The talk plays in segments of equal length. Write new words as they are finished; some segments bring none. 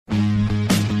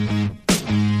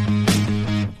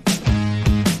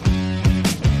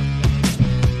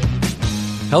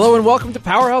Hello and welcome to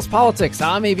Powerhouse Politics.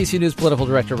 I'm ABC News political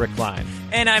director Rick Klein.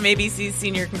 And I'm ABC's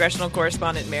senior congressional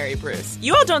correspondent Mary Bruce.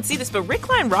 You all don't see this, but Rick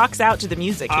Klein rocks out to the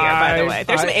music here, by the way.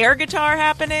 There's some air guitar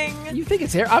happening. You think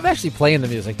it's air? I'm actually playing the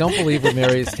music. Don't believe what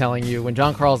Mary's telling you. When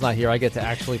John Carl's not here, I get to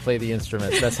actually play the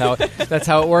instruments. That's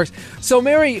how it works. So,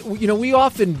 Mary, we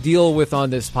often deal with on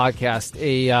this podcast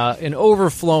an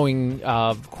overflowing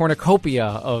cornucopia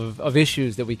of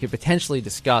issues that we could potentially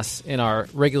discuss in our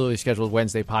regularly scheduled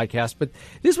Wednesday podcast. But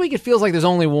this week it feels like there's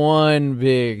only one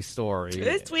big story.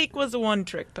 This week was a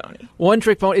one-trick pony.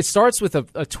 One-trick pony. It starts with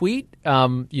a tweet.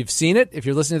 You've seen it. If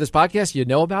you're listening to this podcast, you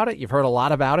know about it. You've heard a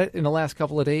lot about it in the last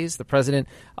couple of days. The president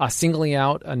singling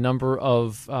out a number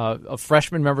of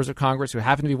freshman members of Congress who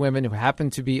happen to be women, who happen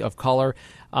to be of color,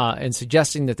 and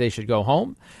suggesting that they should go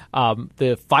home.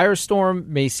 The firestorm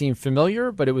may seem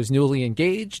familiar, but it was newly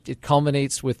engaged. It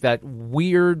culminates with that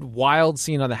weird, wild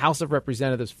scene on the House of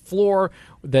Representatives floor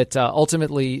that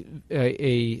ultimately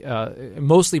a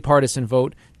mostly partisan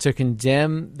vote to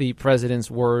condemn the president's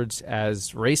words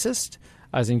as racist,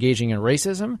 as engaging in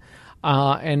racism.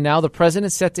 And now the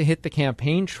president's set to hit the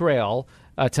campaign trail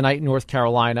tonight in North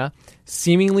Carolina,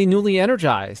 seemingly newly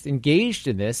energized, engaged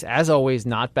in this, as always,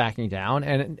 not backing down.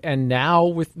 And now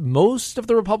with most of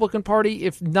the Republican Party,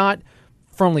 if not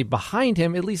firmly behind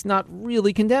him, at least not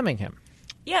really condemning him.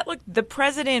 Yeah, look, the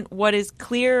president, what is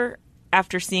clear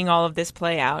after seeing all of this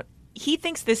play out, he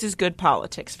thinks this is good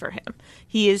politics for him.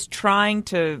 He is trying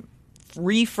to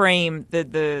reframe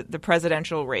the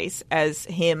presidential race as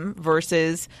him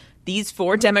versus these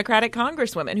 4 Democratic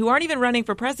congresswomen who aren't even running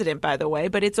for president, by the way,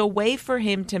 but it's a way for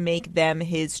him to make them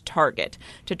his target,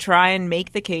 to try and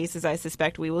make the case, as I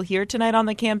suspect we will hear tonight on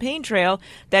the campaign trail,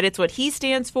 that it's what he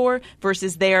stands for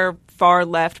versus their far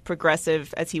left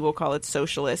progressive, as he will call it,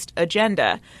 socialist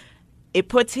agenda. It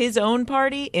puts his own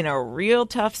party in a real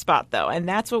tough spot, though, and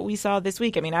that's what we saw this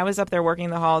week. I mean, I was up there working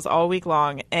the halls all week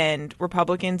long, and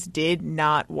Republicans did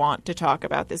not want to talk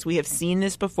about this. We have seen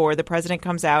this before. The president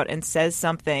comes out and says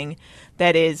something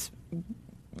that is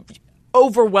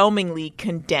overwhelmingly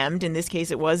condemned. In this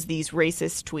case, it was these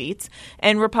racist tweets.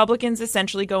 And Republicans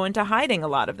essentially go into hiding, a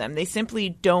lot of them. They simply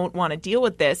don't want to deal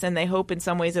with this, and they hope in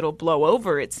some ways it'll blow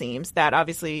over, it seems. That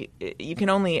obviously you can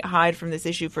only hide from this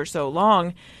issue for so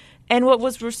long. And what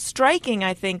was striking,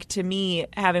 I think, to me,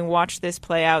 having watched this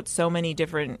play out so many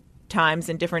different times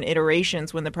and different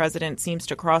iterations when the president seems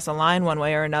to cross a line one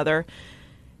way or another,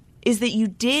 is that you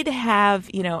did have,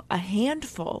 a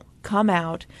handful come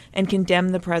out and condemn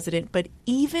the president. But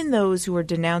even those who were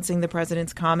denouncing the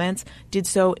president's comments did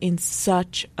so in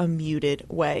such a muted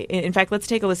way. In fact, let's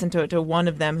take a listen to one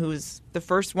of them, who's the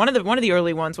first, one of the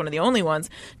early ones, one of the only ones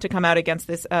to come out against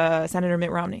this, Senator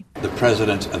Mitt Romney. The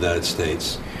president of the United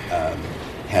States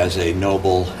has a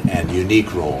noble and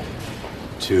unique role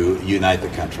to unite the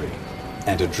country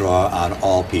and to draw on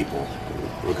all people,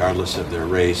 regardless of their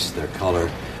race, their color,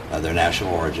 their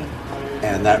national origin.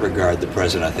 And in that regard, the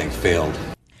president, I think, failed.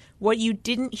 What you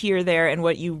didn't hear there, and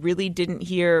what you really didn't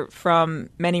hear from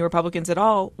many Republicans at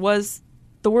all, was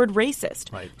the word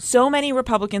racist. Right. So many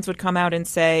Republicans would come out and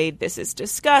say, this is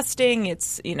disgusting,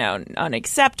 it's,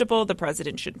 unacceptable, the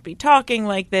president shouldn't be talking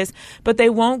like this, but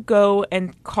they won't go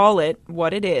and call it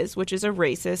what it is, which is a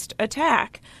racist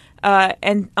attack.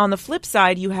 And on the flip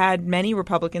side, you had many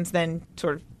Republicans then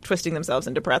sort of twisting themselves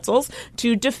into pretzels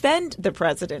to defend the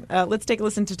president. Let's take a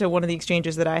listen to one of the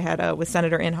exchanges that I had with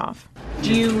Senator Inhofe.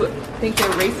 Do you think they're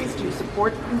racist? Do you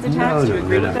support these attacks? Do you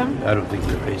agree with them? I don't think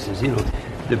they're racist.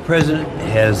 The president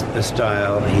has a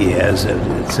style. He has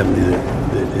something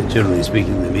that, generally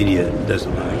speaking, the media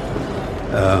doesn't like.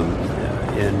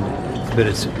 But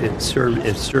it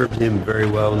served him very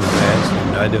well in the past,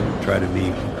 and I don't try to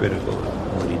be critical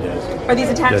of what he does. Are these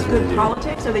attacks good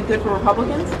politics? Are they good for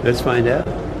Republicans? Let's find out.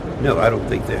 No, I don't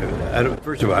think they're.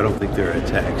 First of all, I don't think they're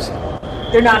attacks.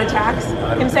 They're not attacks?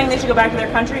 Him saying they should go back to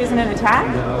their country isn't an attack?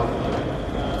 No.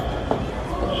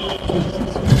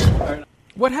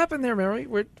 What happened there, Mary?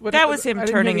 That was him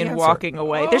turning and walking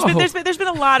away. There's been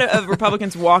a lot of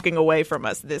Republicans walking away from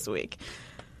us this week.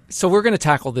 So we're going to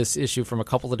tackle this issue from a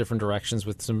couple of different directions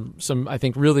with some I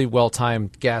think, really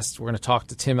well-timed guests. We're going to talk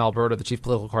to Tim Alberto, the chief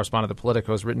political correspondent of the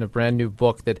Politico, who's written a brand new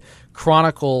book that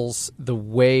chronicles the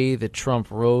way that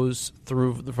Trump rose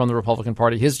from the Republican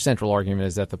Party. His central argument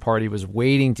is that the party was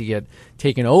waiting to get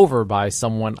taken over by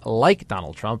someone like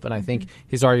Donald Trump, and I think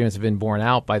his arguments have been borne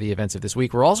out by the events of this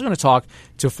week. We're also going to talk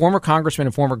to former Congressman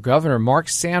and former Governor Mark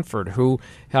Sanford, who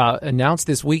announced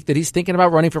this week that he's thinking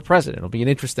about running for president. It'll be an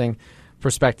interesting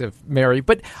perspective, Mary.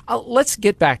 But let's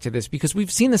get back to this, because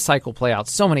we've seen the cycle play out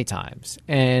so many times.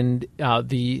 And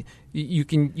the You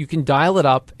can dial it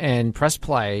up and press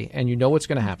play, and you know what's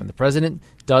going to happen. The president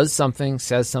does something,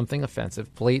 says something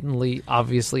offensive, blatantly,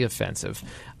 obviously offensive.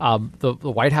 The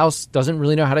White House doesn't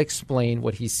really know how to explain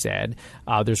what he said.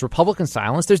 There's Republican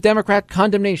silence. There's Democrat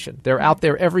condemnation. They're out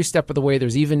there every step of the way.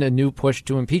 There's even a new push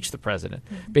to impeach the president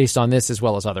based on this as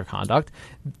well as other conduct.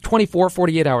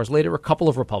 48 hours later, a couple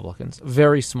of Republicans, a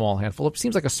very small handful, it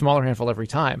seems like a smaller handful every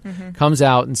time, comes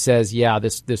out and says, yeah,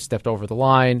 this stepped over the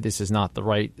line. This is not the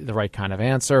right kind of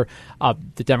answer.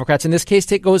 The Democrats in this case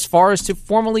go as far as to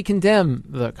formally condemn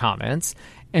the comments.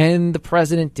 And the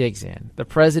president digs in. The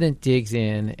president digs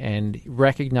in and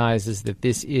recognizes that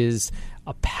this is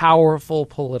a powerful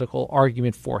political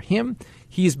argument for him.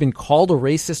 He's been called a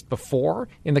racist before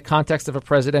in the context of a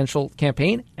presidential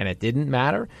campaign, and it didn't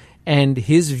matter. And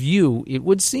his view, it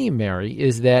would seem, Mary,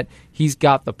 is that he's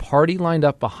got the party lined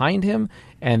up behind him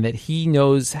and that he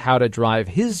knows how to drive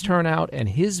his turnout and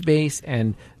his base,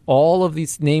 and all of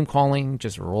these name-calling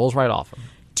just rolls right off him.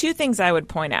 Two things I would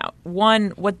point out.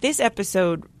 One, what this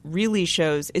episode really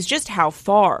shows is just how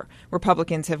far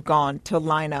Republicans have gone to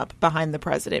line up behind the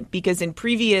president, because in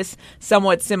previous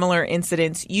somewhat similar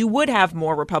incidents, you would have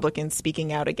more Republicans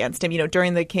speaking out against him.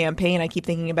 During the campaign, I keep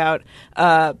thinking about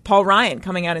Paul Ryan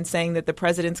coming out and saying that the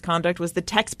president's conduct was the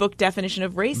textbook definition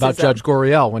of racism. About Judge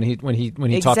Gurriel when he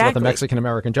Exactly. talked about the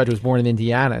Mexican-American judge who was born in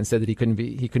Indiana and said that he couldn't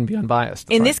be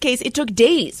unbiased. In this case, it took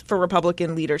days for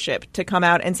Republican leadership to come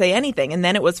out and say anything, and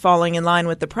then it was falling in line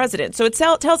with the president. So it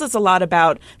tells us a lot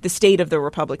about the state of the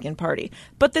Republican Party.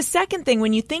 But the second thing,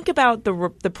 when you think about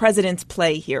the president's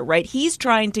play here, right, he's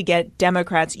trying to get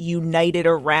Democrats united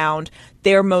around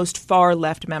their most far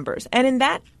left members. And in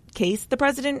that case, the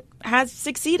president has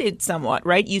succeeded somewhat,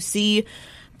 right? You see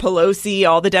Pelosi,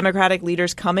 all the Democratic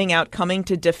leaders coming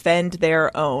to defend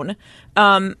their own.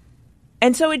 And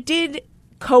so it did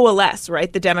coalesce,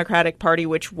 right? The Democratic Party,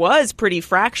 which was pretty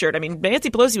fractured. I mean,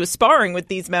 Nancy Pelosi was sparring with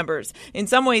these members. In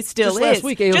some ways still is. Last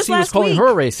week, AOC was calling her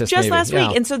a racist. Just maybe. last Yeah.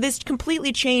 week. And so this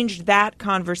completely changed that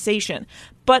conversation.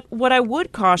 But what I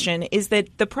would caution is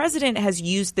that the president has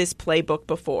used this playbook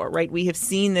before, right? We have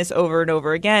seen this over and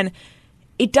over again.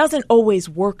 It doesn't always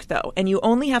work, though, and you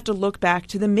only have to look back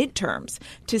to the midterms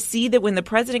to see that when the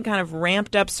president kind of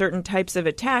ramped up certain types of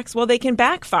attacks, well, they can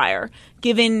backfire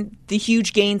given the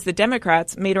huge gains the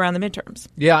Democrats made around the midterms.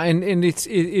 Yeah, and it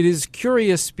is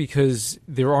curious because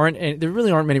there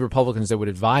really aren't many Republicans that would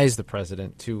advise the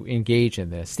president to engage in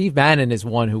this. Steve Bannon is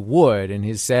one who would, and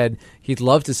has said he'd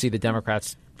love to see the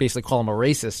Democrats basically call him a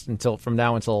racist until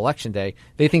Election Day.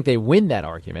 They think they win that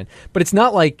argument. But it's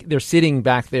not like they're sitting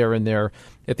back there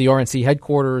at the RNC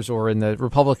headquarters or in the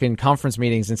Republican conference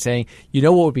meetings and saying,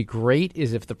 what would be great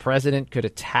is if the president could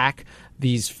attack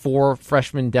these 4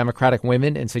 freshman Democratic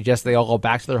women and suggest they all go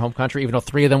back to their home country, even though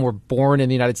 3 of them were born in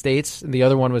the United States and the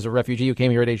other one was a refugee who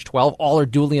came here at age 12. All are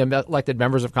duly elected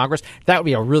members of Congress. That would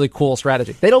be a really cool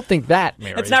strategy. They don't think that,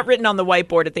 Mary. It's not written on the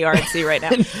whiteboard at the RNC right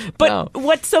now. But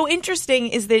What's so interesting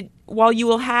is that while you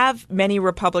will have many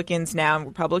Republicans now,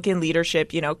 Republican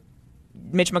leadership,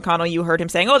 Mitch McConnell, you heard him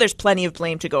saying, there's plenty of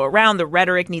blame to go around. The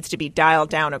rhetoric needs to be dialed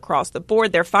down across the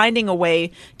board. They're finding a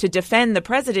way to defend the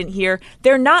president here.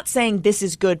 They're not saying this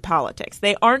is good politics.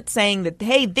 They aren't saying that,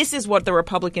 hey, this is what the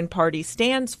Republican Party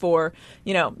stands for.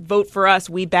 Vote for us.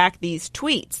 We back these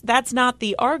tweets. That's not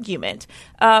the argument.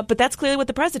 But that's clearly what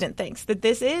the president thinks, that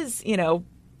this is,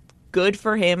 good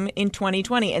for him in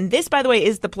 2020. And this, by the way,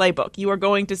 is the playbook. You are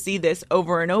going to see this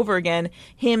over and over again,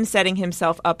 him setting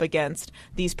himself up against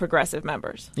these progressive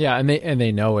members. Yeah, and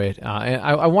they know it. And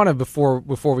I want to,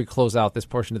 before we close out this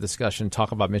portion of the discussion,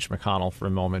 talk about Mitch McConnell for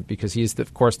a moment, because he's,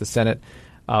 of course, the Senate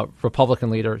Republican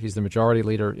leader. He's the majority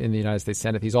leader in the United States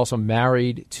Senate. He's also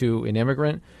married to an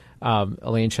immigrant.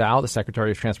 Elaine Chao, the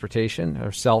Secretary of Transportation,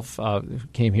 herself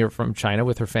came here from China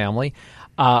with her family.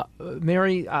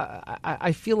 Mary,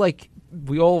 I feel like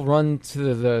we all run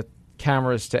to the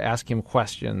cameras to ask him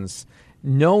questions,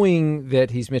 knowing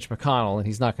that he's Mitch McConnell and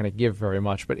he's not going to give very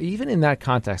much. But even in that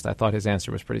context, I thought his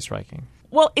answer was pretty striking.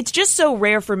 Well, it's just so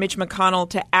rare for Mitch McConnell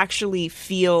to actually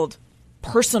field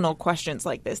personal questions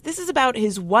like this. This is about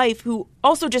his wife, who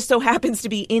also just so happens to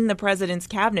be in the president's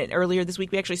cabinet. Earlier this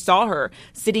week, we actually saw her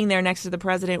sitting there next to the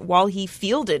president while he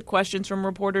fielded questions from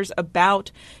reporters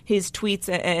about his tweets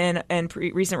and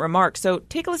recent remarks. So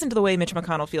take a listen to the way Mitch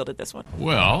McConnell fielded this one.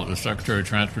 Well, the Secretary of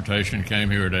Transportation came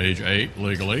here at age 8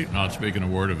 legally, not speaking a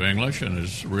word of English, and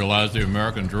has realized the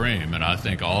American dream. And I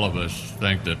think all of us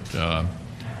think that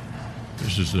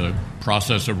this is a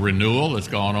process of renewal that's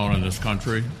gone on in this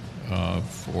country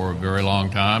for a very long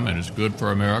time, and it's good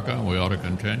for America, and we ought to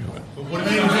continue it. But was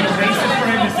it racist for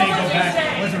him to say go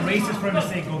back? Was it racist for him to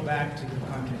say they go back to their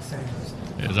country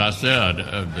safely. As I said,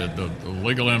 the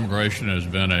legal immigration has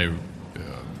been a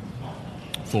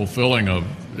fulfilling of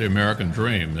the American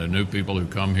dream. The new people who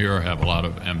come here have a lot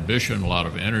of ambition, a lot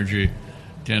of energy,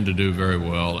 tend to do very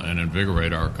well and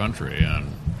invigorate our country.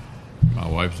 And my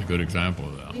wife's a good example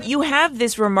of that. You have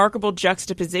this remarkable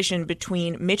juxtaposition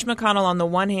between Mitch McConnell on the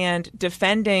one hand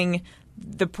defending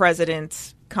the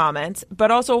president's comments,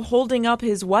 but also holding up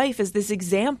his wife as this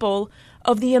example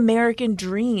of the American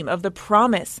dream, of the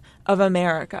promise of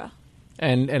America.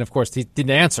 And of course, he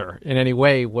didn't answer in any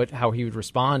way how he would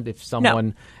respond if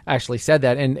someone actually said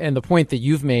that. And the point that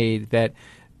you've made that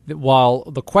while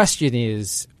the question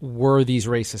is, were these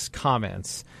racist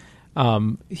comments,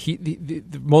 the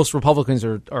most Republicans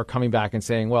are coming back and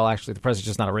saying, well, actually, the president's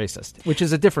just not a racist, which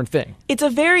is a different thing. It's a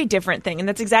very different thing. And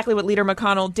that's exactly what Leader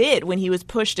McConnell did when he was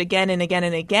pushed again and again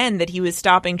and again, that he was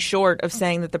stopping short of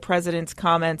saying that the president's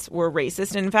comments were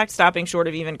racist. And in fact, stopping short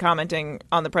of even commenting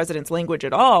on the president's language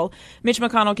at all. Mitch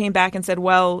McConnell came back and said,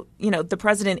 well, the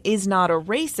president is not a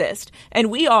racist.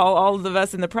 And we all of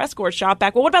us in the press corps shot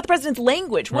back, well, what about the president's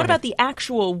language? What about the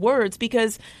actual words?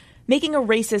 Because making a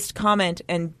racist comment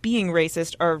and being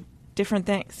racist are different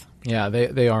things. Yeah,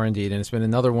 they are indeed. And it's been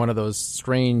another one of those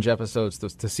strange episodes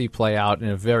to see play out in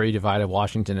a very divided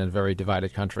Washington and a very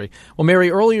divided country. Well, Mary,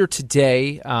 earlier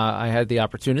today, I had the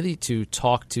opportunity to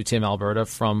talk to Tim Alberta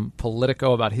from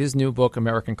Politico about his new book,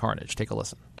 American Carnage. Take a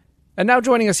listen. And now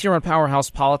joining us here on Powerhouse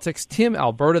Politics, Tim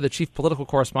Alberta, the chief political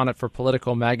correspondent for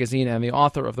Politico magazine and the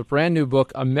author of the brand new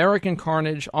book, American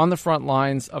Carnage, on the front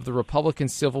lines of the Republican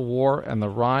Civil War and the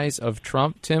rise of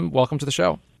Trump. Tim, welcome to the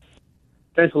show.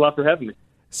 Thanks a lot for having me.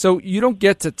 So you don't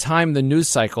get to time the news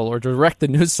cycle or direct the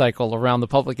news cycle around the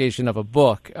publication of a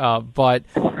book, but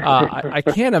I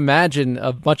can't imagine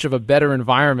much of a better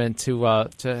environment to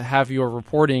have your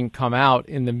reporting come out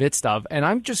in the midst of. And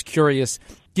I'm just curious,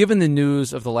 given the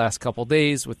news of the last couple of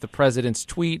days with the president's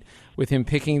tweet, with him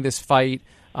picking this fight,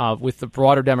 with the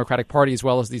broader Democratic Party as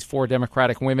well as these 4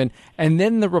 Democratic women, and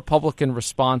then the Republican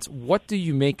response, what do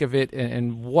you make of it,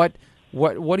 and what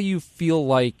do you feel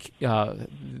like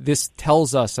this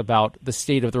tells us about the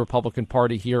state of the Republican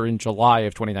Party here in July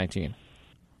of 2019?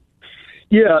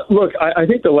 Yeah, look, I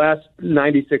think the last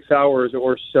 96 hours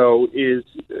or so is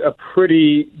a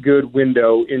pretty good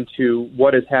window into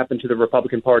what has happened to the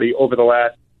Republican Party over the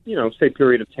last, say,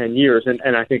 period of 10 years.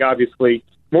 And I think obviously,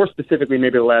 more specifically,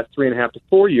 maybe the last 3.5 to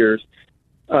 4 years.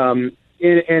 And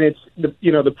it's,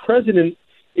 the president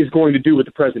is going to do what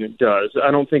the president does.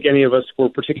 I don't think any of us were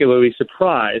particularly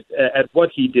surprised at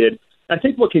what he did. I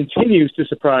think what continues to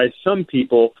surprise some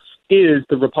people is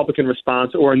the Republican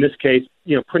response, or in this case,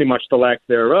 pretty much the lack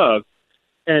thereof.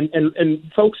 And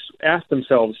folks ask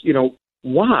themselves,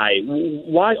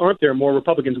 why aren't there more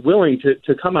Republicans willing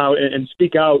to come out and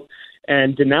speak out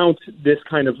and denounce this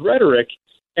kind of rhetoric?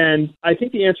 And I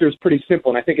think the answer is pretty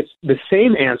simple, and I think it's the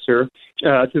same answer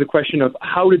to the question of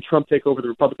how did Trump take over the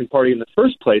Republican Party in the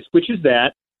first place, which is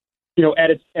that,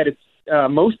 at its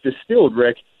most distilled,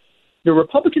 Rick, the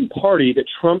Republican Party that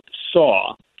Trump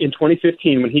saw in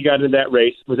 2015 when he got into that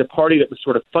race was a party that was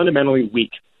sort of fundamentally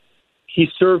weak. He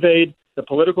surveyed the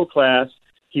political class.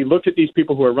 He looked at these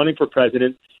people who are running for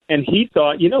president, and he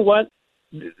thought, you know what?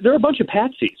 They're a bunch of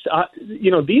patsies.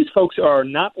 These folks are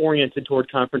not oriented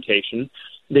toward confrontation.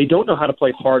 They don't know how to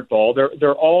play hardball.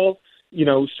 They're all,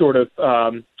 sort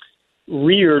of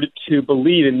reared to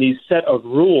believe in these set of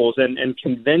rules and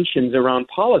conventions around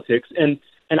politics. And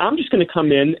I'm just going to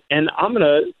come in and I'm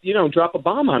going to, drop a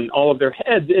bomb on all of their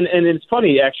heads. And it's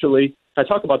funny, actually, I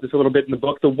talk about this a little bit in the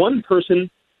book. The one person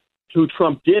who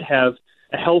Trump did have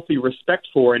a healthy respect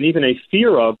for and even a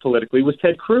fear of politically was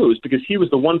Ted Cruz, because he was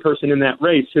the one person in that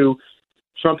race who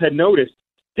Trump had noticed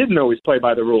didn't always play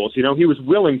by the rules. He was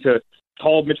willing to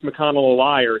call Mitch McConnell a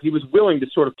liar. He was willing to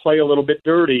sort of play a little bit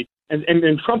dirty.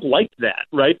 And Trump liked that,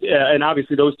 right? And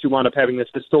obviously those two wound up having this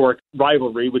historic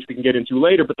rivalry, which we can get into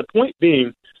later. But the point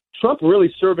being, Trump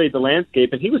really surveyed the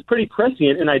landscape, and he was pretty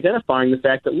prescient in identifying the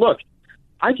fact that, look,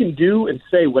 I can do and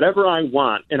say whatever I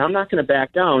want, and I'm not going to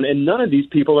back down, and none of these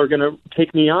people are going to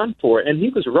take me on for it. And he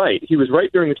was right. He was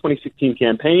right during the 2016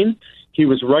 campaign. He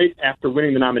was right after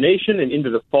winning the nomination and into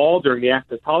the fall during the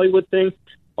Access Hollywood thing.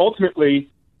 Ultimately,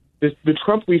 the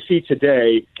Trump we see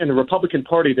today and the Republican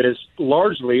Party that is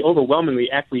largely, overwhelmingly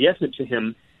acquiescent to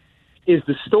him is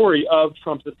the story of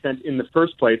Trump's ascent in the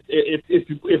first place.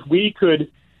 If we could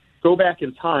go back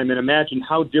in time and imagine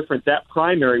how different that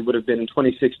primary would have been in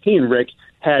 2016, Rick,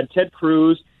 had Ted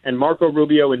Cruz and Marco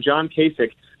Rubio and John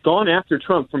Kasich gone after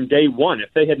Trump from day one, if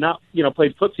they had not,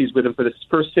 played footsies with him for the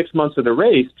first 6 months of the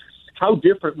race, how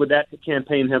different would that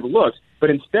campaign have looked? But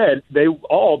instead, they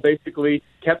all basically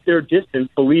kept their distance,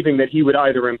 believing that he would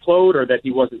either implode or that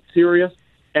he wasn't serious.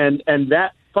 And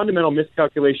that fundamental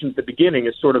miscalculation at the beginning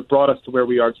has sort of brought us to where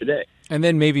we are today. And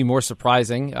then maybe more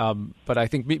surprising, but I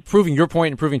think proving your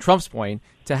point and proving Trump's point,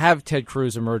 to have Ted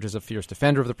Cruz emerge as a fierce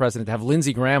defender of the president, to have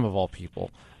Lindsey Graham, of all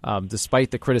people,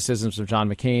 despite the criticisms of John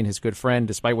McCain, his good friend,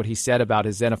 despite what he said about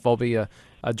his xenophobia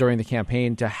during the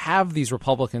campaign, to have these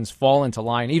Republicans fall into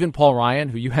line, even Paul Ryan,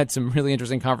 who you had some really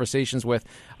interesting conversations with,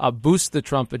 boost the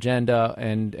Trump agenda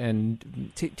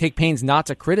and take pains not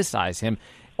to criticize him.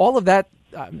 All of that,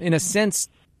 in a sense,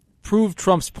 proved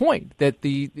Trump's point that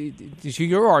to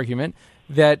your argument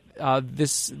that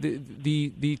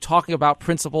the talking about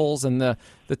principles and the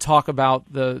talk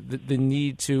about the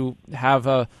need to have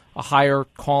a higher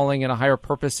calling and a higher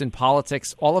purpose in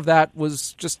politics, all of that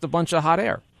was just a bunch of hot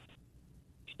air.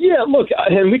 Yeah, look,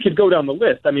 and we could go down the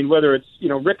list. I mean, whether it's,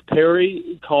 Rick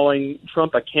Perry calling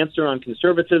Trump a cancer on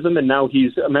conservatism, and now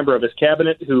he's a member of his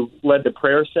cabinet who led the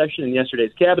prayer session in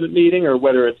yesterday's cabinet meeting, or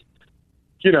whether it's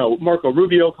Marco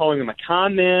Rubio calling him a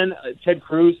con man, Ted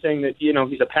Cruz saying that,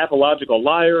 he's a pathological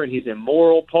liar and he's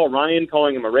immoral, Paul Ryan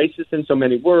calling him a racist in so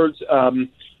many words.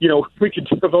 We could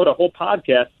devote a whole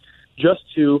podcast just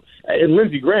to, and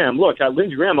Lindsey Graham,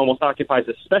 Lindsey Graham almost occupies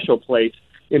a special place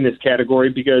in this category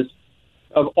because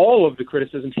of all of the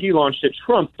criticisms he launched at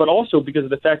Trump, but also because of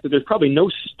the fact that there's probably no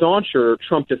stauncher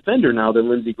Trump defender now than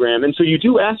Lindsey Graham. And so you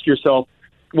do ask yourself,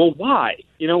 well, why?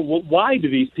 Why do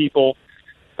these people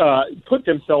put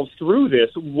themselves through this?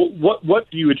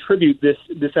 What do you attribute this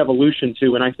evolution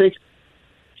to? And I think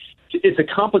it's a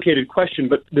complicated question,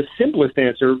 but the simplest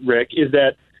answer, Rick, is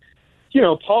that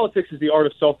politics is the art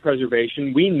of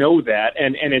self-preservation. We know that,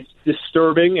 and it's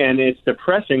disturbing and it's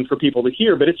depressing for people to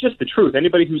hear, but it's just the truth.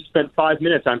 Anybody who's spent 5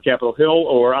 minutes on Capitol Hill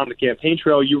or on the campaign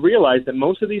trail, you realize that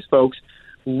most of these folks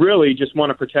really just want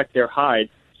to protect their hide.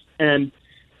 And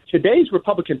today's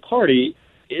Republican Party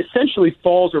essentially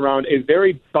falls around a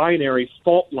very binary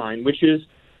fault line, which is,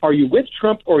 are you with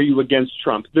Trump or are you against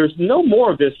Trump? There's no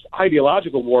more of this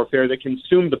ideological warfare that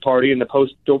consumed the party in the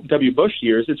post-W. Bush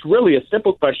years. It's really a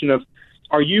simple question of,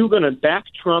 are you going to back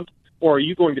Trump or are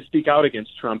you going to speak out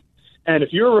against Trump? And if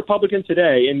you're a Republican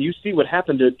today and you see what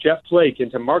happened to Jeff Flake and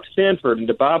to Mark Sanford and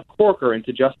to Bob Corker and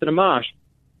to Justin Amash,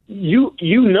 you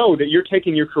know that you're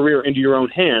taking your career into your own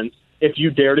hands if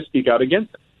you dare to speak out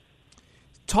against them.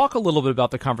 Talk a little bit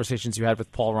about the conversations you had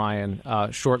with Paul Ryan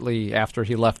shortly after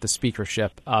he left the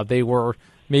speakership. They were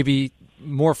maybe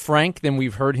more frank than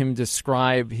we've heard him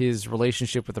describe his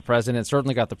relationship with the president.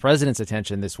 Certainly got the president's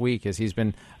attention this week as he's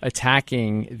been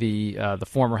attacking the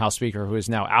former House Speaker, who is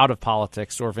now out of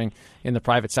politics, serving in the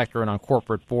private sector and on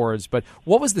corporate boards. But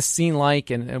what was the scene like,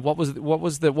 and what was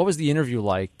the interview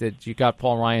like that you got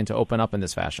Paul Ryan to open up in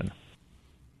this fashion?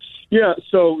 Yeah,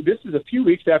 so this is a few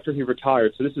weeks after he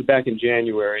retired. So this is back in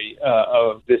January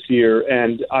of this year.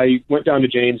 And I went down to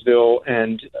Janesville,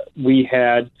 and we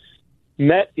had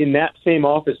met in that same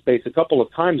office space a couple of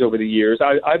times over the years.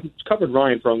 I've covered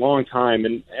Ryan for a long time,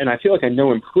 and I feel like I know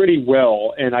him pretty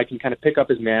well, and I can kind of pick up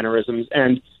his mannerisms.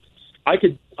 And I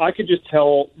could just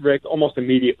tell Rick almost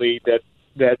immediately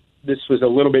that this was a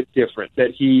little bit different.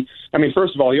 That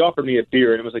first of all, he offered me a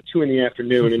beer, and it was like 2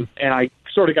 p.m, and I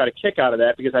sort of got a kick out of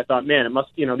that because I thought, man, it must,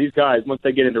 these guys, once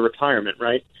they get into retirement,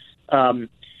 right?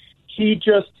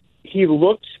 He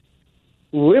looked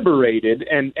liberated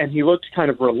and he looked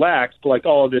kind of relaxed, like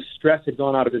all of this stress had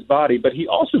gone out of his body, but he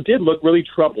also did look really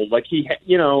troubled. Like and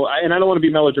I don't want to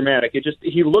be melodramatic.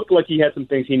 He looked like he had some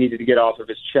things he needed to get off of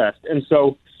his chest. And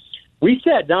so we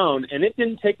sat down, and it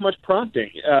didn't take much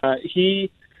prompting.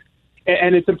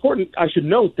 And it's important, I should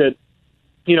note that,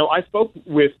 I spoke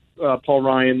with Paul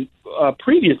Ryan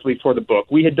previously for the book.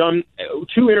 We had done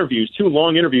 2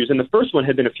 long interviews, and the first one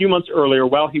had been a few months earlier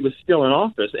while he was still in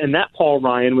office. And that Paul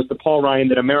Ryan was the Paul Ryan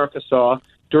that America saw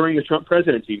during the Trump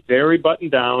presidency, very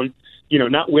buttoned down,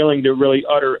 not willing to really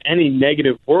utter any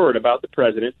negative word about the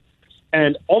president.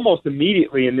 And almost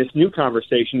immediately in this new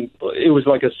conversation, it was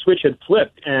like a switch had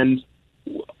flipped, and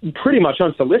pretty much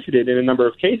unsolicited in a number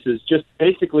of cases, just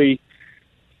basically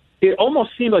it almost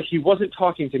seemed like he wasn't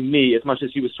talking to me as much as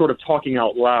he was sort of talking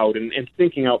out loud and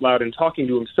thinking out loud and talking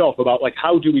to himself about, like,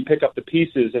 how do we pick up the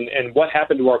pieces and what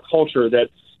happened to our culture that,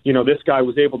 this guy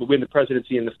was able to win the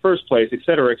presidency in the first place, et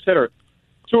cetera, et cetera.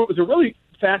 So it was a really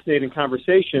fascinating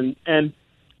conversation. And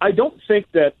I don't think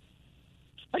that,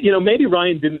 maybe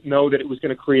Ryan didn't know that it was going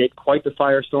to create quite the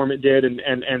firestorm it did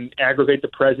and aggravate the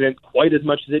president quite as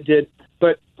much as it did.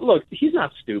 But look, he's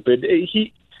not stupid.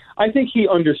 I think he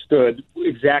understood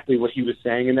exactly what he was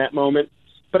saying in that moment.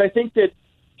 But I think that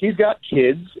he's got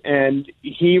kids, and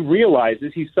he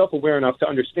realizes, he's self-aware enough to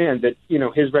understand that,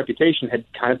 his reputation had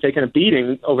kind of taken a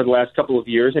beating over the last couple of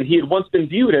years, and he had once been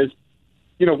viewed as,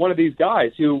 one of these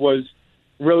guys who was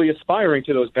really aspiring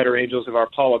to those better angels of our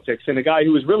politics, and a guy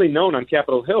who was really known on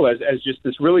Capitol Hill as just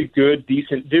this really good,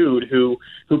 decent dude who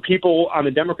people on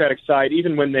the Democratic side,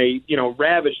 even when they,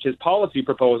 ravaged his policy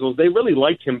proposals, they really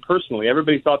liked him personally.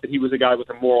 Everybody thought that he was a guy with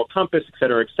a moral compass, et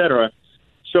cetera, et cetera.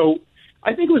 So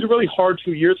I think it was a really hard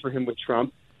 2 years for him with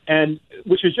Trump, and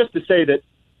which is just to say that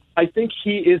I think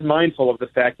he is mindful of the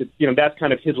fact that, that's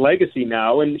kind of his legacy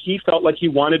now, and he felt like he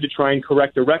wanted to try and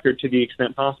correct the record to the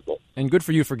extent possible. And good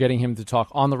for you for getting him to talk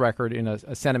on the record in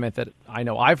a sentiment that I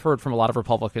know I've heard from a lot of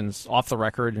Republicans off the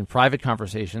record in private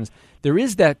conversations. There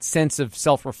is that sense of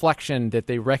self-reflection that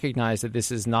they recognize that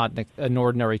this is not an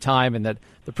ordinary time and that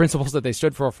the principles that they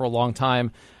stood for a long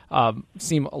time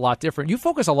seem a lot different. You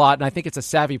focus a lot, and I think it's a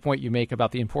savvy point you make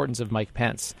about the importance of Mike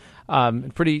Pence.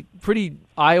 Pretty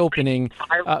eye-opening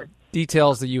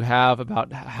details that you have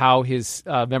about how his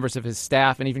members of his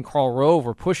staff and even Karl Rove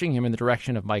were pushing him in the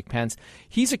direction of Mike Pence.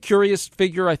 He's a curious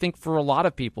figure, I think, for a lot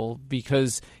of people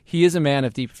because he is a man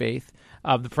of deep faith.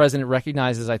 The president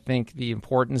recognizes, I think, the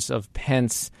importance of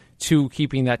Pence to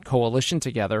keeping that coalition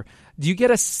together. Do you get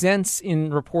a sense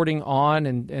in reporting on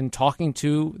and talking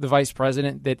to the vice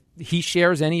president that he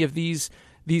shares any of these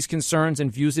concerns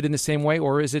and views it in the same way,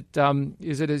 or is it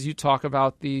as you talk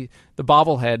about the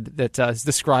bobblehead that is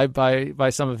described by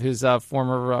some of his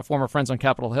former friends on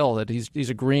Capitol Hill, that he's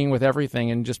agreeing with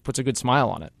everything and just puts a good smile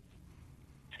on it?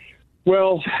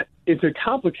 Well, it's a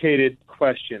complicated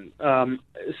question.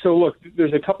 So look,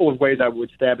 there's a couple of ways I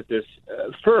would stab at this.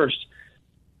 First,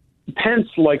 Pence,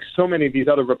 like so many of these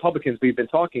other Republicans we've been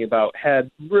talking about, had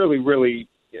really, really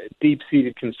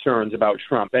deep-seated concerns about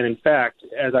Trump. And in fact,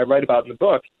 as I write about in the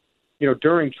book,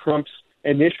 during Trump's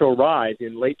initial rise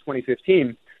in late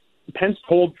 2015, Pence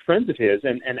told friends of his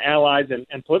and allies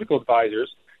and political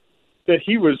advisors that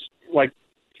he was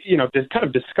just kind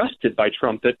of disgusted by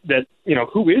Trump, that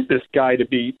who is this guy to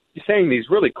be saying these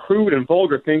really crude and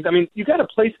vulgar things? I mean, you got to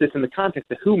place this in the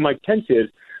context of who Mike Pence is.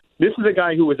 This is a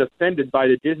guy who was offended by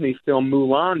the Disney film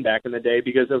Mulan back in the day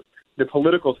because of the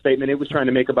political statement it was trying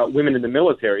to make about women in the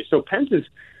military. So Pence is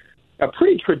a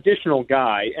pretty traditional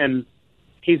guy, and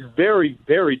he's very,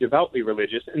 very devoutly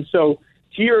religious. And so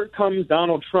here comes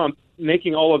Donald Trump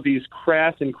making all of these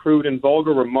crass and crude and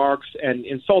vulgar remarks and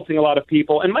insulting a lot of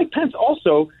people. And Mike Pence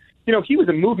also, he was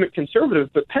a movement conservative,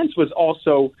 but Pence was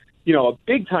also, a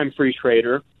big-time free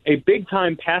trader, a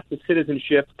big-time path to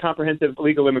citizenship, comprehensive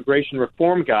legal immigration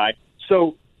reform guy.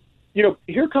 So,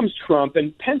 here comes Trump,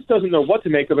 and Pence doesn't know what to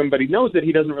make of him, but he knows that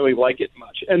he doesn't really like it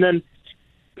much. And then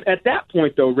at that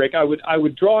point, though, Rick, I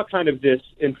would draw kind of this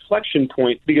inflection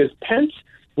point, because Pence,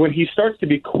 when he starts to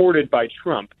be courted by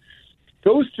Trump,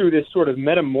 goes through this sort of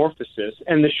metamorphosis.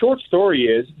 And the short story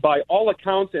is, by all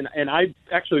accounts, and I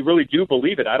actually really do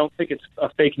believe it, I don't think it's a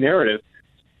fake narrative,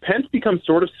 Pence becomes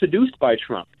sort of seduced by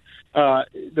Trump.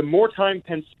 The more time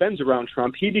Pence spends around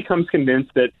Trump, he becomes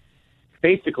convinced that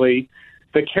basically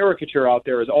the caricature out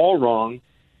there is all wrong,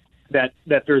 that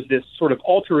there's this sort of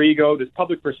alter ego, this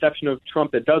public perception of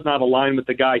Trump that does not align with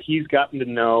the guy he's gotten to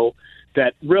know,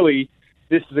 that really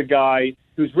this is a guy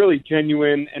who's really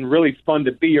genuine and really fun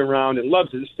to be around and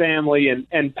loves his family.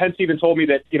 And Pence even told me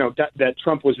that, that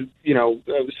Trump was,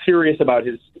 serious about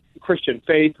his Christian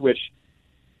faith, which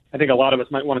I think a lot of us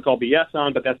might want to call BS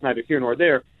on, but that's neither here nor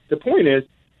there. The point is,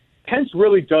 Pence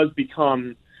really does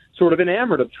become sort of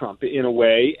enamored of Trump in a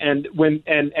way, and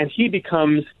he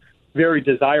becomes very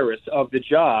desirous of the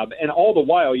job. And all the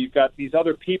while, you've got these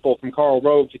other people, from Karl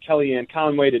Rove to Kellyanne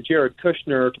Conway to Jared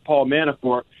Kushner to Paul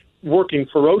Manafort, working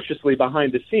ferociously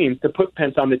behind the scenes to put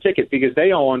Pence on the ticket, because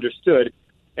they all understood,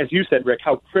 as you said, Rick,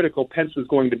 how critical Pence was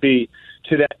going to be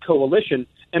to that coalition.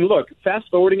 And look, fast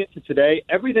forwarding it to today,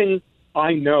 everything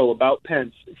I know about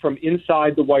Pence from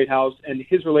inside the White House and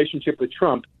his relationship with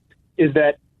Trump is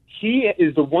that he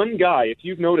is the one guy, if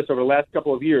you've noticed over the last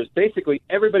couple of years, basically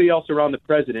everybody else around the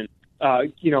president,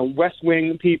 West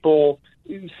Wing people,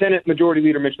 Senate Majority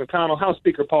Leader Mitch McConnell, House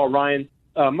Speaker Paul Ryan,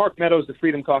 Mark Meadows, the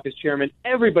Freedom Caucus chairman,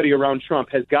 everybody around Trump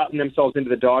has gotten themselves into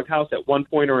the doghouse at one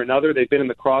point or another. They've been in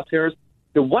the crosshairs.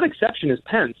 The one exception is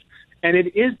Pence, and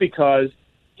it is because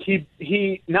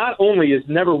he not only is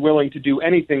never willing to do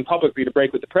anything publicly to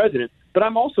break with the president, but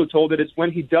I'm also told that it's when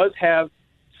he does have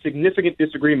significant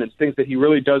disagreements, things that he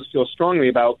really does feel strongly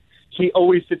about, he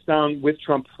always sits down with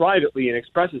Trump privately and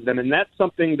expresses them, and that's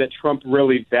something that Trump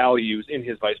really values in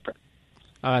his vice president.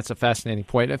 That's a fascinating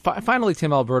point. And finally,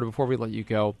 Tim Alberto, before we let you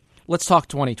go, let's talk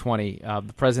 2020.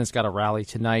 The president's got a rally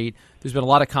tonight. There's been a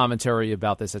lot of commentary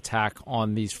about this attack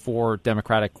on these 4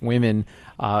 Democratic women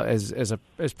as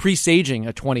presaging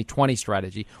a 2020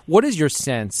 strategy. What is your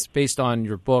sense, based on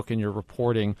your book and your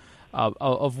reporting,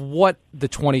 of what the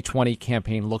 2020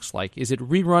 campaign looks like? Is it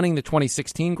rerunning the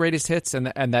 2016 greatest hits and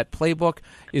that playbook?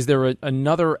 Is there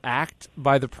another act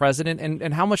by the president?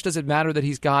 And how much does it matter that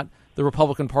he's got the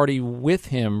Republican Party with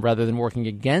him rather than working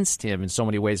against him in so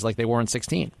many ways like they were in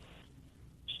 2016?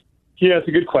 Yeah, it's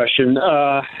a good question.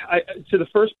 To the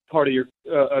first part of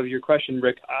your question,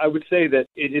 Rick, I would say that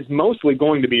it is mostly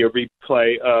going to be a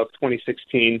replay of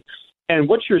 2016. And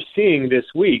what you're seeing this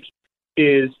week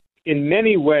is, in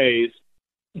many ways,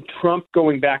 Trump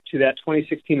going back to that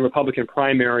 2016 Republican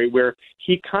primary where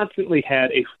he constantly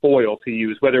had a foil to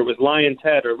use, whether it was Lyin'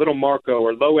 Ted or Little Marco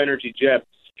or Low Energy Jeb.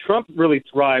 Trump really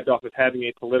thrived off of having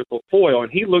a political foil,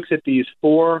 and he looks at these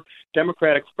 4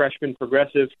 Democratic freshman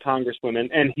progressive congresswomen,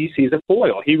 and he sees a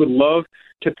foil. He would love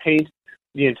to paint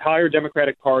the entire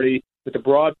Democratic Party with a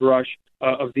broad brush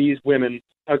of these women,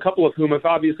 a couple of whom have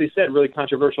obviously said really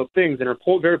controversial things and are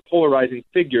very polarizing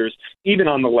figures, even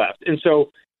on the left. And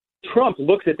so Trump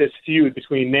looks at this feud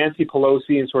between Nancy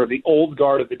Pelosi and sort of the old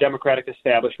guard of the Democratic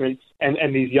establishment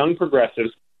and these young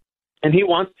progressives, and he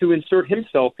wants to insert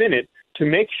himself in it to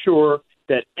make sure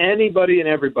that anybody and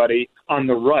everybody on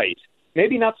the right,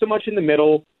 maybe not so much in the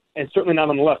middle and certainly not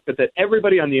on the left, but that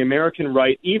everybody on the American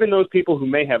right, even those people who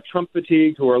may have Trump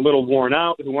fatigue, who are a little worn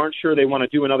out, who aren't sure they want to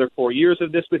do another 4 years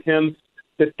of this with him,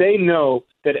 that they know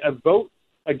that a vote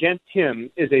against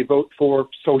him is a vote for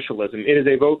socialism. It is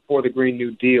a vote for the Green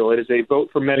New Deal. It is a vote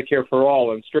for Medicare for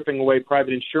all and stripping away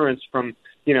private insurance from,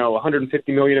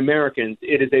 150 million Americans.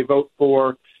 It is a vote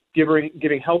for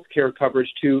giving health care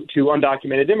coverage to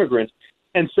undocumented immigrants.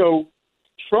 And so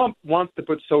Trump wants to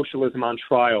put socialism on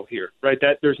trial here, right?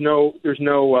 That there's no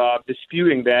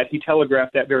disputing that. He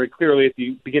telegraphed that very clearly at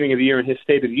the beginning of the year in his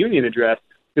State of the Union address.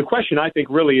 The question, I think,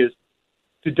 really is,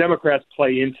 do Democrats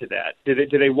play into that?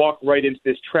 Do they walk right into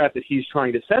this trap that he's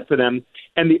trying to set for them?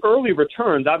 And the early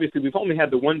returns, obviously, we've only had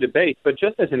the one debate, but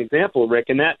just as an example, Rick,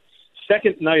 in that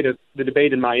second night of the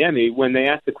debate in Miami, when they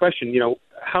asked the question,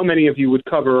 how many of you would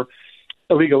cover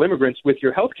illegal immigrants with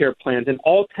your health care plans, and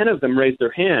all 10 of them raised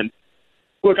their hand.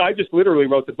 Look, I just literally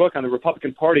wrote the book on the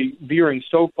Republican Party veering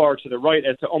so far to the right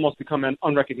as to almost become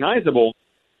unrecognizable.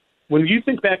 When you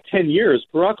think back 10 years,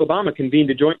 Barack Obama convened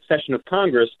a joint session of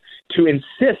Congress to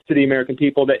insist to the American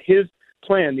people that his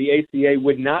plan, the ACA,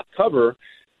 would not cover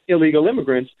illegal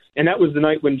immigrants. And that was the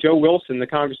night when Joe Wilson, the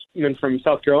congressman from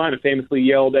South Carolina, famously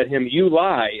yelled at him, "You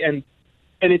lie." And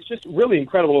it's just really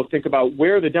incredible to think about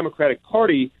where the Democratic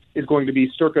Party is going to be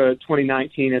circa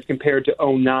 2019 as compared to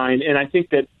 2009. And I think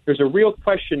that there's a real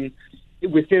question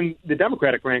within the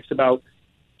Democratic ranks about,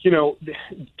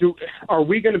 are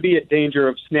we going to be at danger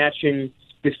of snatching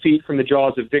defeat from the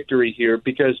jaws of victory here?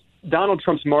 Because Donald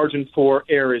Trump's margin for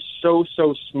error is so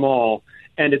small,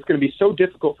 and it's going to be so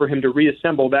difficult for him to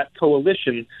reassemble that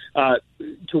coalition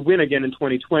to win again in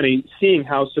 2020, seeing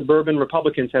how suburban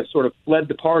Republicans have sort of fled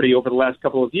the party over the last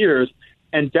couple of years.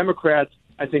 And Democrats,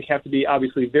 I think, have to be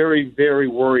obviously very, very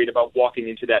worried about walking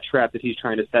into that trap that he's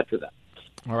trying to set for them.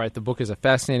 All right. The book is a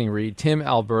fascinating read. Tim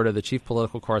Alberta, the chief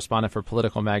political correspondent for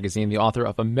Politico Magazine, the author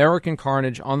of American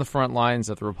Carnage on the Front Lines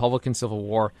of the Republican Civil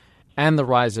War and the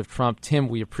Rise of Trump. Tim,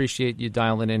 we appreciate you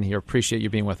dialing in here. Appreciate you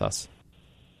being with us.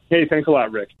 Hey, thanks a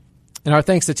lot, Rick. And our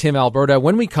thanks to Tim Alberta.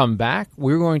 When we come back,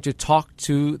 we're going to talk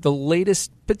to the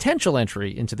latest potential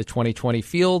entry into the 2020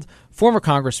 field, former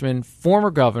Congressman,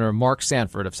 former Governor Mark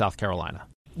Sanford of South Carolina.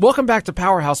 Welcome back to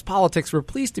Powerhouse Politics. We're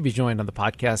pleased to be joined on the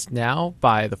podcast now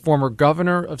by the former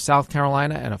governor of South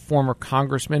Carolina and a former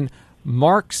congressman,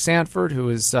 Mark Sanford, who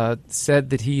has said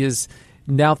that he is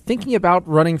now thinking about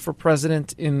running for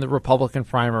president in the Republican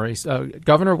primaries.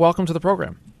 Governor, welcome to the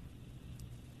program.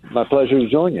 My pleasure to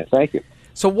join you. Thank you.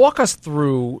 So walk us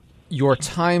through your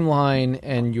timeline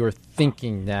and your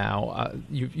thinking now.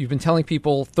 You've been telling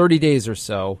people 30 days or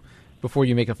so before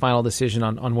you make a final decision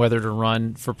on whether to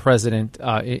run for president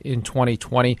in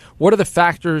 2020. What are the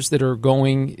factors that are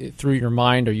going through your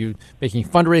mind? Are you making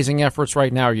fundraising efforts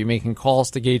right now? Are you making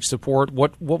calls to gauge support?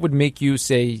 What would make you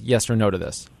say yes or no to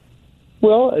this?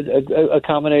 Well, a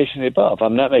combination of the above.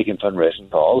 I'm not making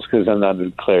fundraising calls because I'm not a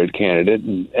declared candidate.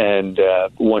 And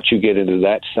once you get into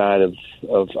that side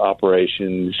of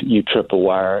operations, you trip a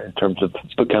wire in terms of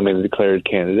becoming a declared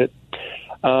candidate.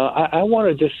 I want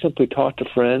to just simply talk to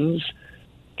friends,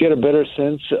 get a better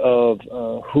sense of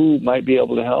who might be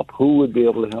able to help, who would be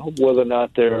able to help, whether or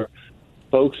not they're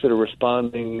folks that are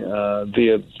responding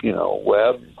via,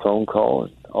 web, phone call,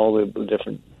 and all the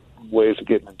different ways of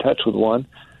getting in touch with one.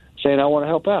 saying, I want to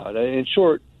help out. In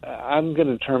short, I'm going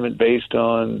to determine based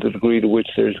on the degree to which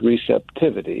there's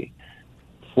receptivity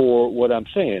for what I'm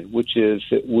saying, which is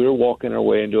that we're walking our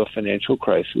way into a financial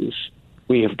crisis.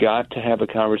 We have got to have a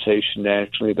conversation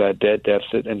nationally about debt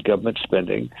deficit and government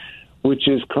spending, which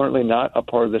is currently not a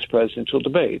part of this presidential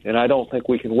debate. And I don't think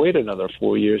we can wait another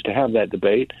 4 years to have that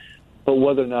debate. But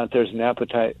whether or not there's an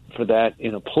appetite for that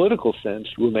in a political sense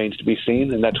remains to be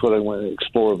seen, and that's what I want to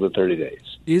explore over the 30 days.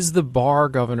 Is the bar,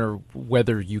 Governor,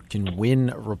 whether you can win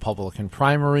a Republican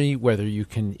primary, whether you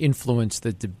can influence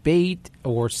the debate,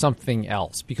 or something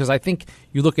else? Because I think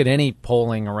you look at any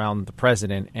polling around the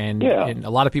president, and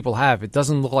a lot of people have, it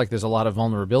doesn't look like there's a lot of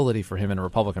vulnerability for him in a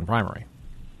Republican primary.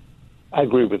 I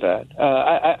agree with that.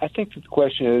 I think that the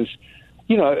question is,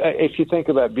 you know, if you think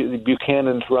about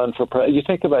Buchanan's run for president, you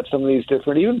think about some of these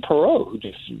different, even Perot, who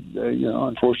just,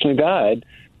 unfortunately died.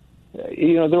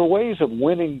 You know, there are ways of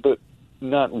winning, but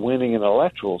not winning in an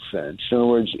electoral sense. In other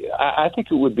words, I think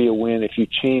it would be a win if you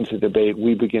change the debate.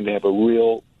 We begin to have a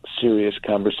real serious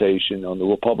conversation on the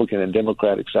Republican and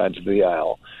Democratic sides of the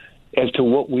aisle as to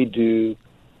what we do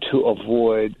to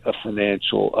avoid a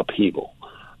financial upheaval.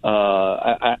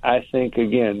 I think,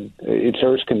 again, it's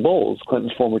Erskine Bowles,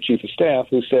 Clinton's former chief of staff,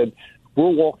 who said, we're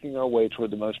walking our way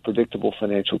toward the most predictable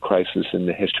financial crisis in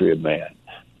the history of man.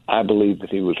 I believe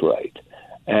that he was right.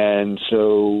 And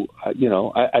so,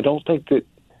 I don't think that,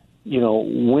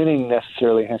 winning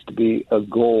necessarily has to be a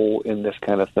goal in this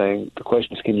kind of thing. The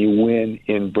question is, can you win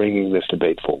in bringing this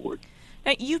debate forward?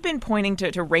 Now, you've been pointing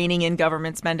to reining in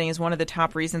government spending as one of the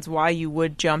top reasons why you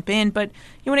would jump in. But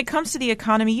when it comes to the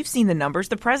economy, you've seen the numbers.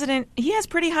 The president, he has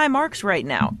pretty high marks right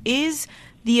now. Is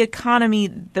the economy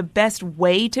the best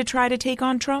way to try to take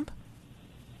on Trump?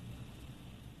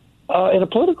 In a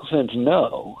political sense,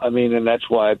 no. I mean, and that's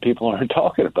why people aren't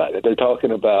talking about it. They're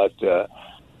talking about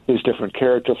his different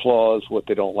character flaws, what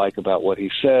they don't like about what he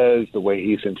says, the way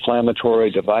he's inflammatory,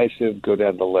 divisive, go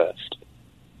down the list.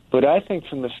 But I think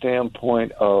from the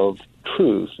standpoint of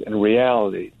truth and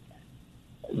reality,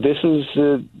 this is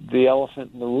the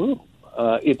elephant in the room.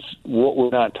 It's what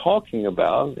we're not talking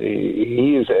about.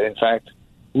 He is, in fact,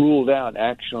 ruled out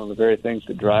action on the very things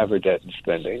that drive our debt and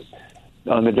spending.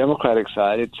 On the Democratic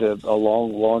side, it's a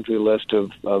long laundry list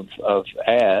of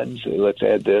ads. Let's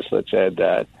add this, let's add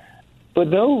that. But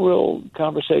no real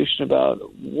conversation about,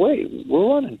 wait,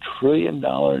 we're running $1 trillion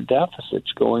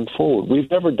deficits going forward. We've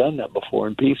never done that before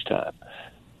in peacetime.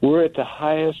 We're at the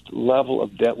highest level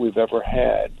of debt we've ever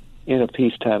had in a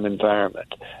peacetime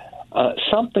environment.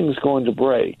 Something's going to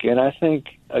break. And I think,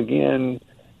 again,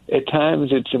 at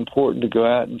times it's important to go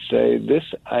out and say, this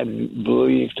I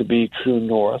believe to be true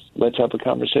north. Let's have a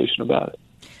conversation about it.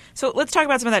 So let's talk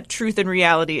about some of that truth and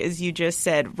reality, as you just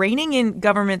said. Reining in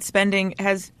government spending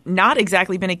has not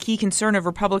exactly been a key concern of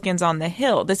Republicans on the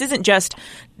Hill. This isn't just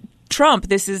Trump.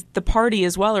 This is the party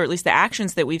as well, or at least the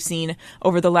actions that we've seen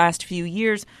over the last few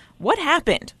years. What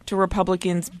happened to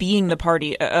Republicans being the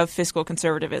party of fiscal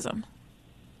conservatism?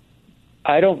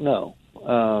 I don't know.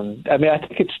 I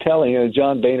think it's telling.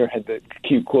 John Boehner had the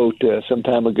cute quote some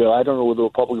time ago. I don't know what the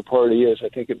Republican Party is. I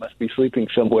think it must be sleeping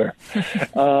somewhere.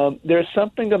 There's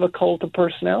something of a cult of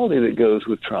personality that goes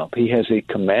with Trump. He has a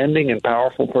commanding and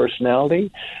powerful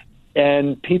personality,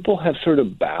 and people have sort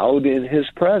of bowed in his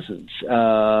presence,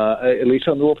 at least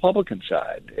on the Republican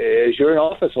side. As you're an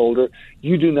office holder,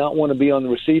 you do not want to be on the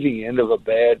receiving end of a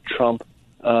bad Trump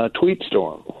tweet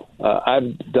storm.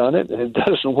 I've done it, and it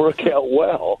doesn't work out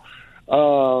well.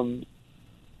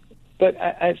 But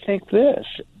I think this,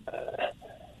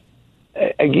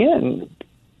 again,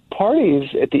 parties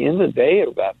at the end of the day are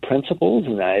about principles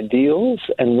and ideals,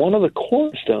 and one of the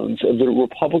cornerstones of the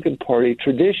Republican Party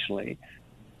traditionally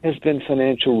has been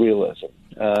financial realism,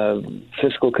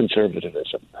 fiscal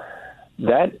conservatism.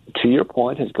 That, to your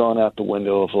point, has gone out the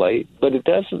window of late, but it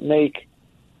doesn't make,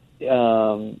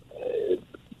 again,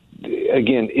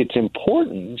 its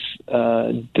importance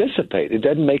dissipate. It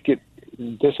doesn't make it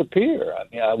disappear. I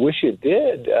mean, I wish it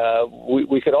did.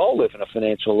 We could all live in a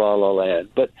financial la-la land,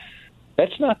 but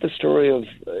that's not the story of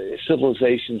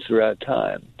civilizations throughout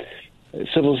time.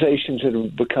 Civilizations that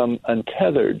have become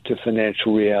untethered to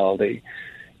financial reality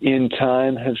in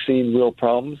time have seen real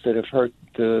problems that have hurt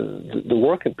the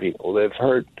working people. They've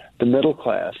hurt the middle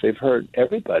class. They've hurt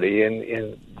everybody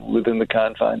within the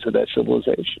confines of that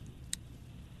civilization.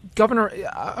 Governor,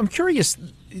 I'm curious.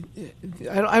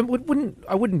 I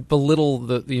wouldn't belittle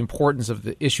the importance of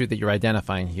the issue that you're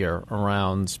identifying here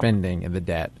around spending and the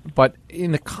debt, but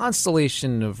in the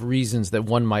constellation of reasons that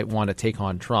one might want to take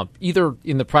on Trump, either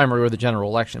in the primary or the general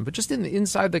election, but just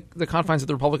inside the confines of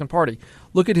the Republican Party,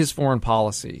 look at his foreign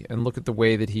policy and look at the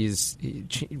way that he's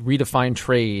redefined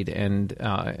trade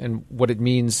and what it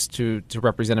means to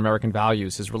represent American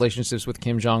values, his relationships with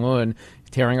Kim Jong-un,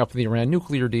 tearing up the Iran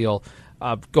nuclear deal.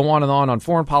 Go on and on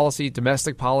foreign policy,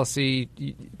 domestic policy.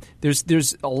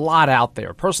 There's a lot out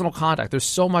there. Personal contact. There's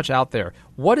so much out there.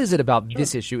 What is it about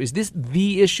this issue? Is this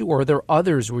the issue, or are there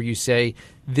others where you say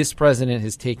this president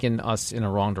has taken us in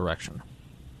a wrong direction?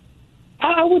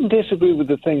 I wouldn't disagree with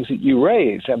the things that you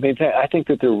raised. I mean, I think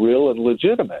that they're real and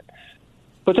legitimate.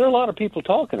 But there are a lot of people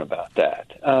talking about that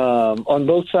on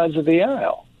both sides of the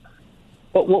aisle.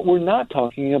 But what we're not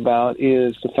talking about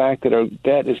is the fact that our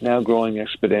debt is now growing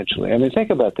exponentially. I mean, think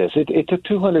about this. It took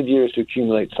 200 years to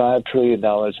accumulate $5 trillion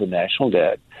in national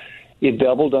debt. It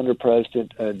doubled under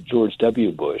President George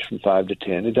W. Bush from 5 to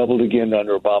 10. It doubled again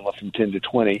under Obama from 10 to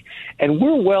 20. And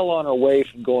we're well on our way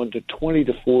from going to 20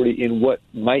 to 40 in what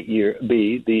might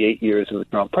be the 8 years of the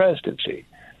Trump presidency.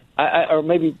 Or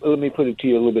maybe let me put it to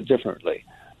you a little bit differently.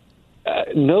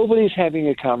 Nobody's having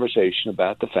a conversation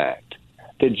about the fact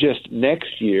that just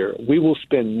next year we will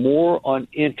spend more on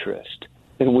interest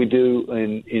than we do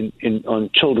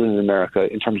on children in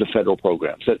America in terms of federal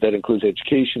programs. That includes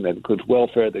education, that includes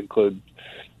welfare, that includes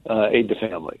aid to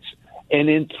families. And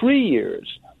in 3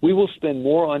 years, we will spend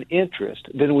more on interest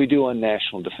than we do on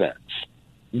national defense.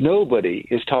 Nobody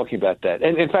is talking about that.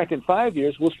 And in fact, in 5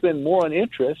 years, we'll spend more on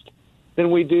interest than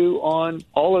we do on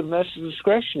all of domestic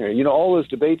discretionary. You know, all those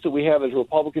debates that we have as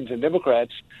Republicans and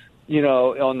Democrats, you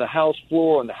know, on the House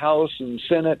floor, on the House and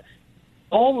Senate,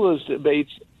 all of those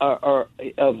debates are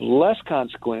of less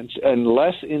consequence and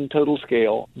less in total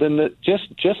scale than just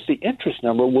the interest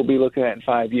number we'll be looking at in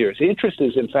 5 years. The interest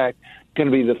is, in fact, going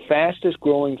to be the fastest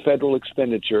growing federal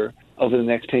expenditure over the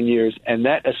next 10 years, and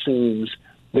that assumes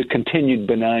the continued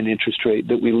benign interest rate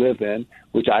that we live in,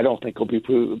 which I don't think will be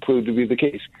proved to be the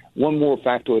case. One more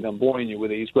factoid, I'm boring you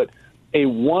with these, but a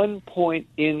 1 point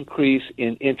increase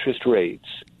in interest rates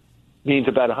means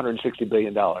about $160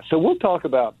 billion. So we'll talk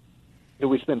about, do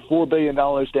we spend $4 billion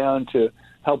down to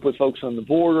help with folks on the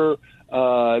border?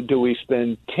 Do we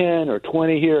spend 10 or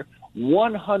 20 here?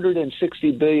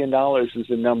 $160 billion is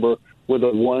the number with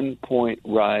a 1 point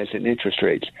rise in interest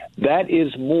rates. That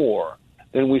is more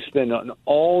than we spend on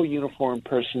all uniformed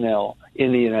personnel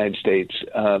in the United States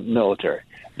military.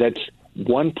 That's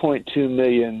 1.2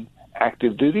 million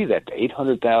active duty. That's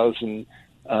 800,000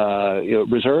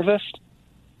 reservists.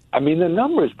 I mean, the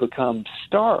numbers become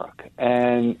stark.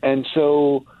 And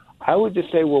so I would just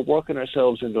say we're working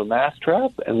ourselves into a math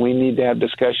trap, and we need to have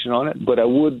discussion on it. But I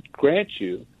would grant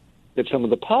you that some of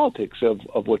the politics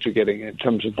of what you're getting in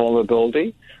terms of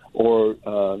vulnerability or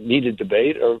needed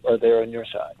debate are there on your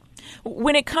side.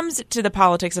 When it comes to the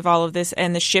politics of all of this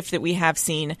and the shift that we have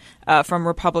seen from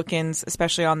Republicans,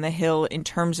 especially on the Hill, in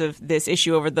terms of this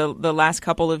issue over the last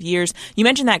couple of years, you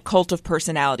mentioned that cult of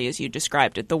personality, as you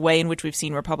described it, the way in which we've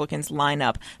seen Republicans line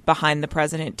up behind the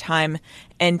president time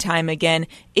and time again.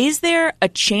 Is there a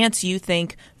chance, you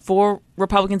think, for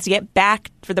Republicans to get back,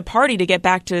 for the party to get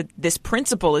back to this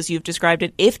principle, as you've described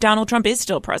it, if Donald Trump is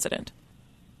still president?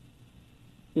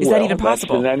 Is that even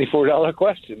possible? That's the $94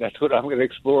 question. That's what I'm going to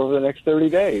explore over the next 30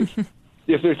 days.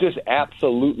 If there's just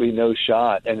absolutely no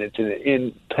shot and it's an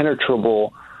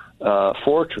impenetrable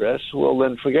fortress, well,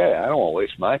 then forget it. I don't want to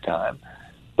waste my time.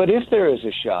 But if there is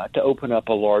a shot to open up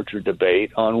a larger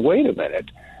debate on, wait a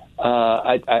minute,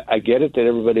 I get it that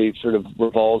everybody sort of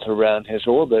revolves around his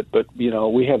orbit, but, you know,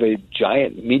 we have a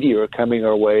giant meteor coming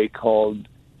our way called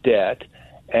debt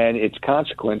and its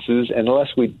consequences. And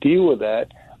unless we deal with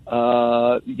that,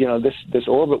 this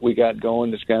orbit we got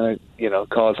going is going to,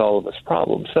 cause all of us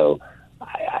problems. So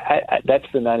that's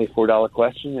the $94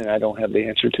 question, and I don't have the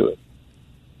answer to it.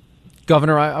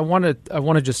 Governor, I want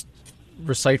to just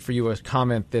recite for you a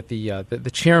comment that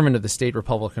the chairman of the state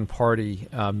Republican Party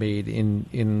made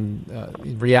in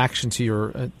reaction to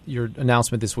your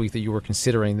announcement this week that you were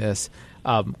considering this.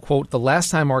 Quote, "The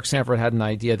last time Mark Sanford had an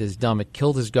idea this dumb, it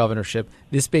killed his governorship.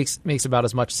 This makes about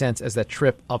as much sense as that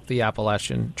trip up the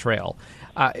Appalachian Trail."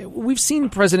 We've seen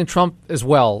President Trump as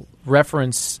well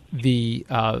reference the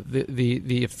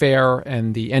affair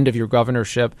and the end of your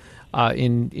governorship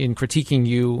in critiquing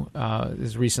you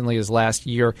as recently as last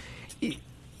year.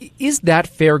 Is that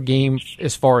fair game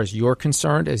as far as you're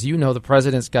concerned? As you know, the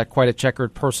president's got quite a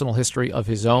checkered personal history of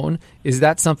his own. Is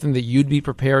that something that you'd be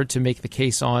prepared to make the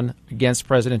case on against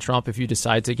President Trump if you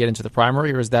decide to get into the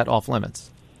primary, or is that off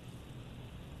limits?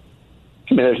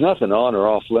 I mean, there's nothing on or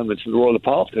off limits in the world of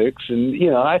politics. And,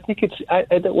 I think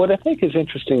what I think is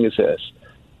interesting is this.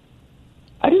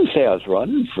 I didn't say I was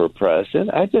running for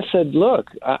president. I just said,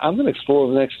 look, I'm going to explore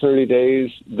over the next 30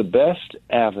 days the best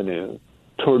avenue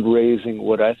toward raising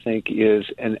what I think is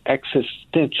an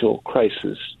existential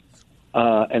crisis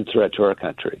and threat to our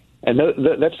country. And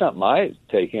that's not my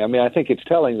taking. I mean, I think it's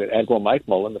telling that Admiral Mike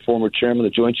Mullen, the former chairman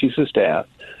of the Joint Chiefs of Staff,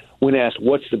 when asked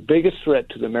what's the biggest threat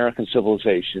to the American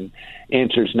civilization,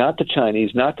 answers not the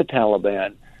Chinese, not the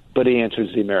Taliban, but he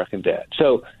answers the American debt.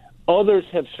 So others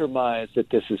have surmised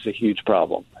that this is a huge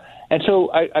problem. And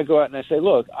so I go out and I say,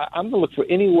 look, I'm going to look for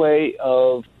any way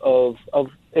of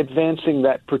advancing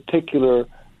that particular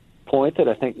point that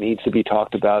I think needs to be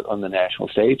talked about on the national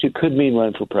stage. It could mean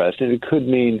running for president. It could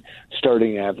mean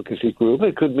starting an advocacy group.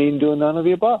 It could mean doing none of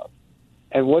the above.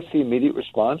 And what's the immediate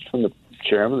response from the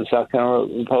chairman of the South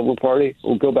Carolina Republican Party?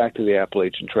 We'll go back to the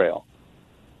Appalachian Trail.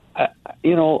 I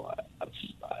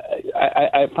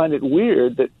find it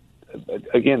weird that,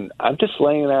 again, I'm just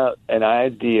laying out an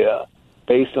idea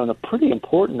based on a pretty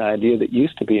important idea that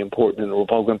used to be important in the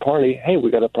Republican Party. Hey,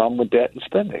 we got a problem with debt and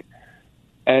spending.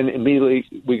 And immediately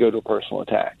we go to a personal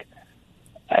attack.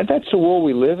 And that's the world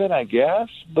we live in, I guess,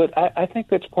 but I think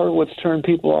that's part of what's turned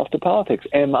people off to politics.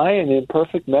 Am I an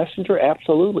imperfect messenger?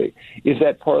 Absolutely. Is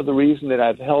that part of the reason that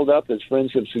I've held up, as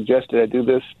friends have suggested I do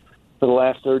this for the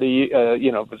last 30,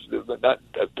 not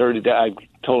 30 days, I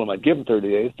told them I'd give them 30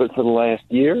 days, but for the last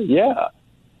year, yeah.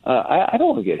 I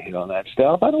don't want to get hit on that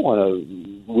stuff. I don't want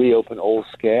to reopen old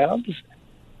scabs.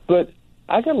 But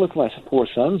I got to look my four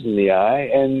sons in the eye,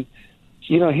 and,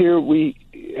 here we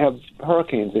have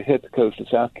hurricanes that hit the coast of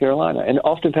South Carolina, and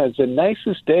oftentimes the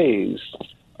nicest days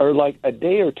are like a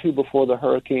day or two before the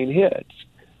hurricane hits.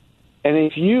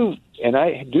 And and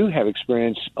I do have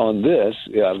experience on this,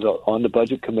 I was on the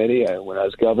budget committee. When I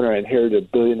was governor, I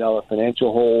inherited $1 billion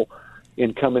financial hole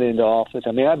in coming into office.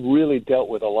 I mean, I've really dealt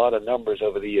with a lot of numbers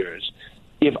over the years.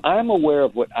 If I'm aware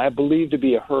of what I believe to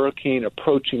be a hurricane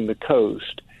approaching the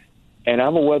coast, and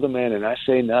I'm a weatherman and I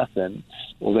say nothing,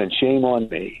 well, then shame on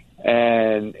me.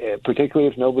 And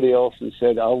particularly if nobody else has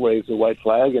said, I'll raise the white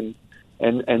flag and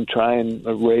try and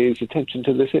raise attention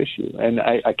to this issue. And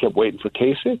I kept waiting for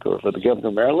Kasich or for the governor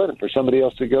of Maryland and for somebody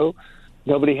else to go.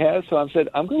 Nobody has, so I said,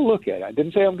 I'm going to look at it. I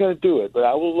didn't say I'm going to do it, but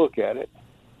I will look at it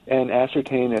and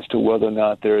ascertain as to whether or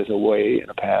not there is a way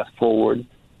and a path forward.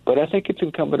 But I think it's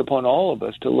incumbent upon all of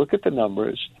us to look at the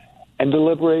numbers and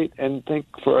deliberate and think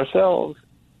for ourselves,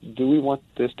 do we want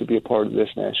this to be a part of this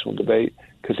national debate?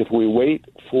 Because if we wait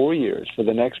 4 years for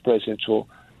the next presidential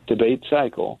debate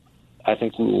cycle, I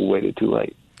think we will wait it too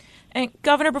late. And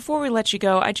Governor, before we let you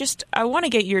go, I want to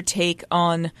get your take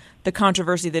on the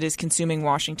controversy that is consuming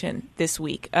Washington this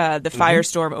week. The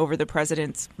firestorm over the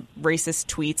president's racist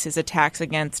tweets, his attacks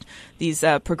against these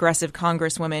progressive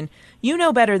congresswomen. You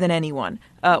know better than anyone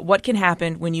what can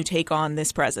happen when you take on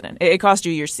this president. It cost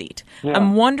you your seat. Yeah.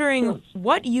 I'm wondering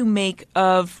what you make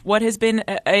of what has been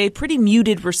a pretty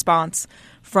muted response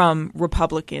from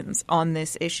Republicans on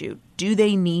this issue. Do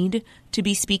they need to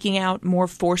be speaking out more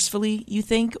forcefully, you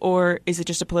think, or is it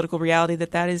just a political reality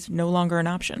that is no longer an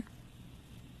option?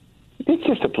 It's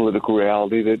just a political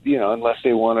reality that, unless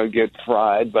they want to get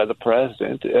fried by the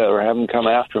president or have him come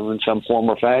after him in some form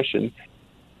or fashion,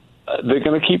 they're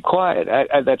going to keep quiet.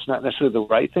 That's not necessarily the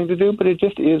right thing to do, but it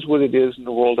just is what it is in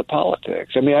the world of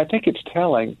politics. I mean, I think it's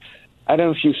telling. I don't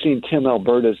know if you've seen Tim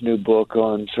Alberta's new book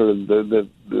on sort of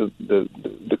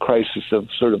the crisis of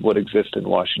sort of what exists in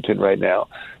Washington right now.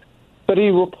 But he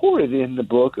reported in the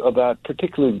book about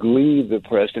particular glee the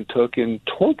president took in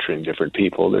torturing different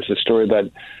people. There's a story about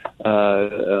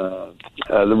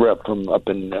the rep from up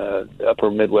in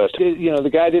upper Midwest. The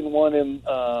guy didn't want him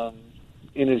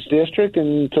in his district,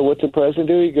 and so what's the president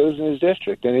do? He goes in his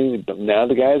district, and now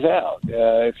the guy's out.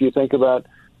 If you think about,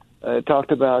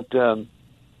 talked about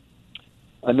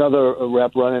another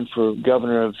rep running for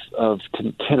governor of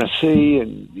Tennessee,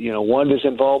 and Wanda's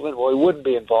involvement. Well, he wouldn't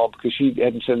be involved because she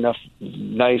hadn't said enough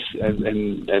nice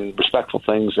and respectful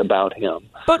things about him.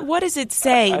 But what does it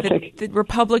say that the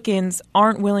Republicans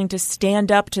aren't willing to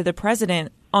stand up to the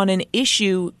president on an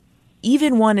issue,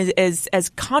 even one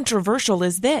as controversial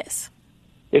as this?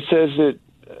 It says that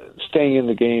staying in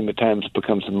the game at times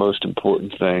becomes the most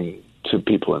important thing to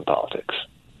people in politics.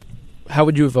 How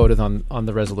would you have voted on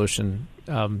the resolution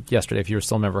yesterday if you were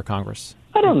still a member of Congress?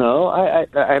 I don't know. I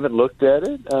haven't looked at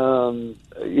it.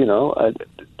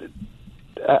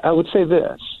 I would say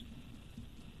this.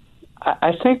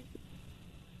 I think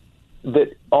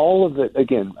that all of it,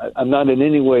 again, I'm not in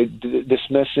any way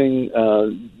dismissing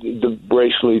the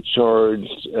racially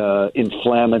charged,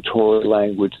 inflammatory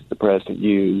language that the president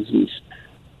uses.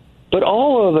 But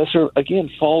all of us are, again,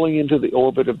 falling into the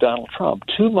orbit of Donald Trump.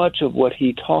 Too much of what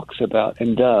he talks about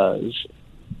and does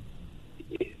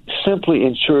simply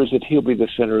ensures that he'll be the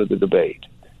center of the debate.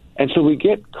 And so we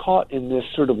get caught in this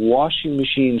sort of washing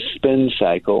machine spin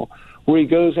cycle where he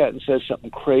goes out and says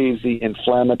something crazy,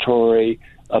 inflammatory,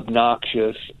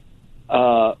 obnoxious.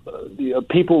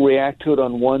 People react to it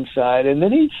on one side, and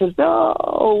then he says, no,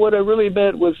 what I really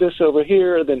meant was this over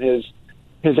here. Then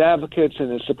his advocates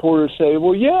and his supporters say,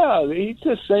 well, yeah, he's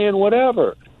just saying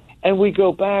whatever. And we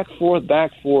go back,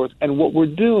 forth, and what we're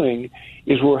doing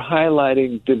is we're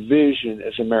highlighting division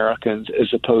as Americans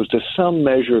as opposed to some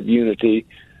measure of unity,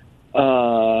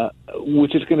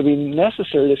 which is going to be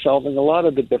necessary to solving a lot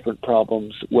of the different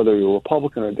problems, whether you're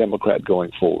Republican or Democrat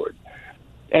going forward.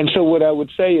 And so what I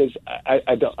would say is,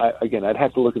 again, I'd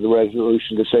have to look at the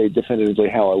resolution to say definitively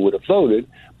how I would have voted,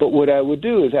 but what I would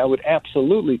do is I would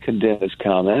absolutely condemn his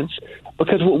comments,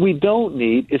 because what we don't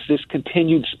need is this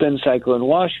continued spin cycle in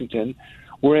Washington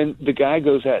wherein the guy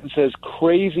goes out and says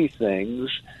crazy things,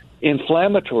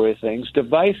 inflammatory things,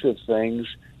 divisive things,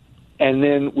 and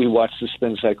then we watch the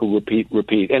spin cycle repeat.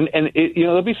 And it,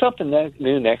 there'll be something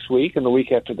next week and the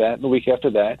week after that and the week after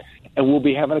that, and we'll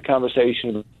be having a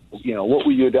conversation, what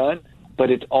would you have done? But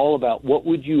it's all about what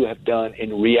would you have done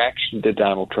in reaction to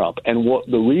Donald Trump. And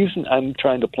the reason I'm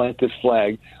trying to plant this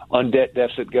flag on debt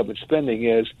deficit government spending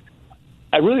is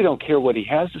I really don't care what he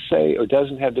has to say or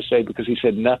doesn't have to say, because he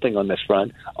said nothing on this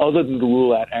front other than to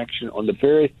rule out action on the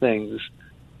very things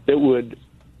that would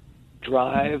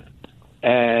drive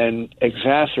and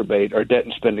exacerbate our debt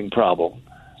and spending problem.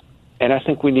 And I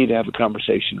think we need to have a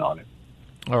conversation on it.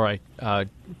 All right.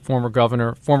 Former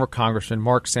governor, former congressman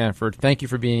Mark Sanford, thank you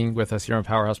for being with us here on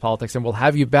Powerhouse Politics, and we'll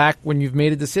have you back when you've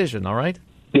made a decision, all right?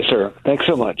 Yes, sir. Thanks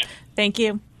so much. Thank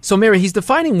you. So, Mary, he's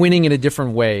defining winning in a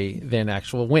different way than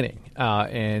actual winning,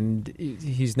 and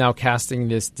he's now casting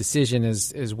this decision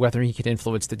as whether he can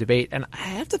influence the debate. And I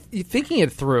have to, thinking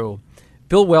it through,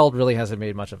 Bill Weld really hasn't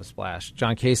made much of a splash.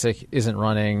 John Kasich isn't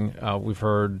running. We've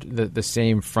heard the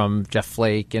same from Jeff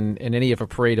Flake and any of a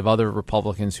parade of other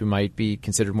Republicans who might be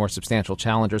considered more substantial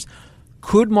challengers.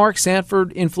 Could Mark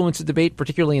Sanford influence the debate,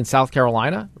 particularly in South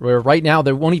Carolina, where right now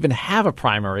they won't even have a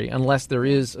primary unless there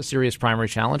is a serious primary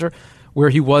challenger, where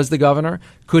he was the governor?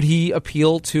 Could he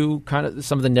appeal to kind of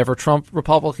some of the never Trump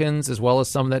Republicans as well as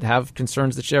some that have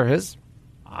concerns that share his?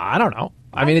 I don't know.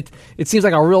 I mean, it seems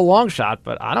like a real long shot,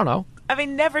 but I don't know. I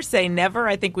mean, never say never.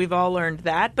 I think we've all learned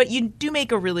that. But you do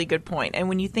make a really good point. And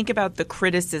when you think about the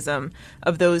criticism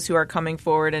of those who are coming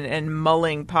forward and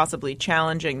mulling, possibly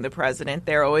challenging the president,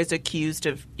 they're always accused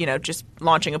of, just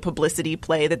launching a publicity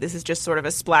play, that this is just sort of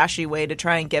a splashy way to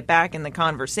try and get back in the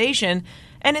conversation.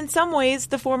 And in some ways,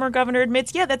 the former governor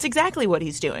admits, yeah, that's exactly what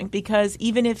he's doing, because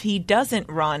even if he doesn't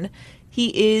run,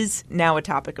 he is now a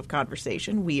topic of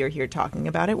conversation. We are here talking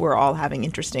about it. We're all having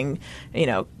interesting,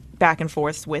 back and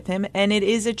forths with him, and it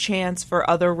is a chance for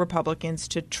other Republicans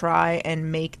to try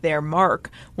and make their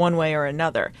mark one way or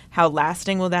another. How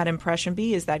lasting will that impression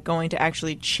be? Is that going to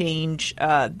actually change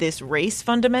this race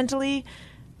fundamentally?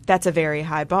 That's a very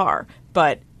high bar,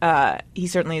 but he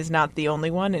certainly is not the only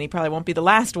one, and he probably won't be the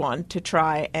last one to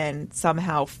try and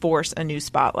somehow force a new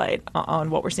spotlight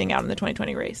on what we're seeing out in the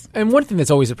 2020 race. And one thing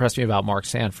that's always impressed me about Mark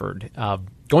Sanford,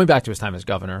 going back to his time as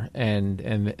governor and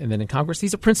then in Congress,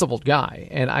 he's a principled guy.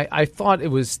 And I thought it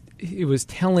was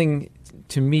telling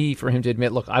to me for him to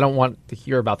admit, look, I don't want to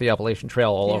hear about the Appalachian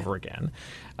Trail all over again.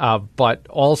 But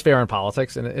all's fair in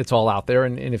politics, and it's all out there.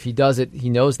 And if he does it, he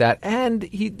knows that. And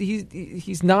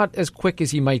he's not as quick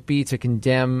as he might be to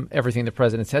condemn everything the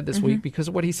president said this week, because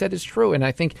what he said is true. And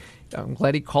I think I'm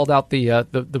glad he called out the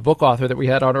book author that we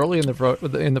had on early in the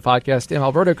podcast, Tim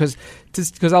Alberto,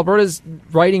 because Alberto's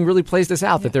writing really plays this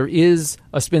out, that there is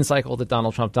a spin cycle that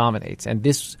Donald Trump dominates. And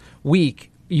this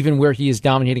week, even where he is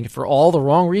dominating for all the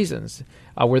wrong reasons,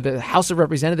 where the House of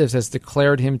Representatives has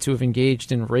declared him to have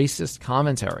engaged in racist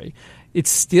commentary, it's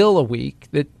still a week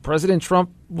that President Trump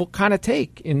will kind of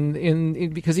take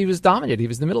in because he was dominated. He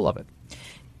was in the middle of it.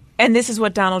 And this is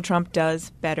what Donald Trump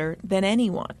does better than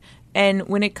anyone. And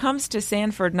when it comes to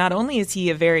Sanford, not only is he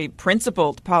a very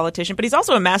principled politician, but he's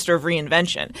also a master of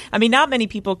reinvention. I mean, not many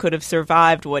people could have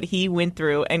survived what he went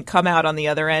through and come out on the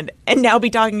other end and now be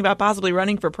talking about possibly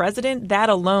running for president. That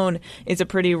alone is a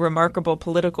pretty remarkable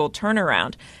political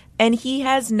turnaround. And he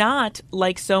has not,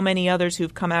 like so many others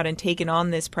who've come out and taken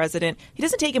on this president, he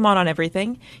doesn't take him on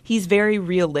everything. He's very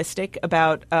realistic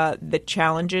about the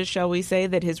challenges, shall we say,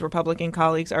 that his Republican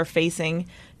colleagues are facing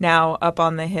now up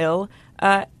on the Hill.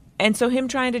 And so him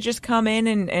trying to just come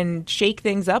in and shake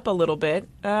things up a little bit,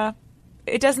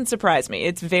 it doesn't surprise me.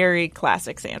 It's very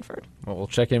classic Sanford. Well, we'll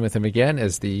check in with him again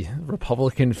as the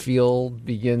Republican field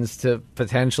begins to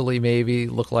potentially maybe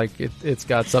look like it's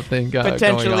got something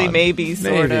potentially, going on. Maybe,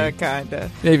 sort of, kind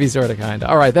of. Maybe, sort of, kind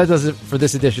of. All right, that does it for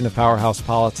this edition of Powerhouse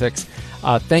Politics.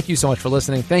 Thank you so much for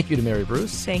listening. Thank you to Mary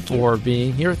Bruce for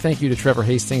being here. Thank you to Trevor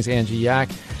Hastings, Angie Yak,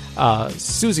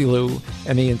 Susie Liu,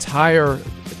 and the entire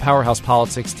Powerhouse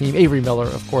Politics team. Avery Miller,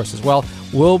 of course, as well.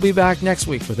 We'll be back next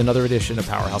week with another edition of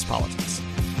Powerhouse Politics.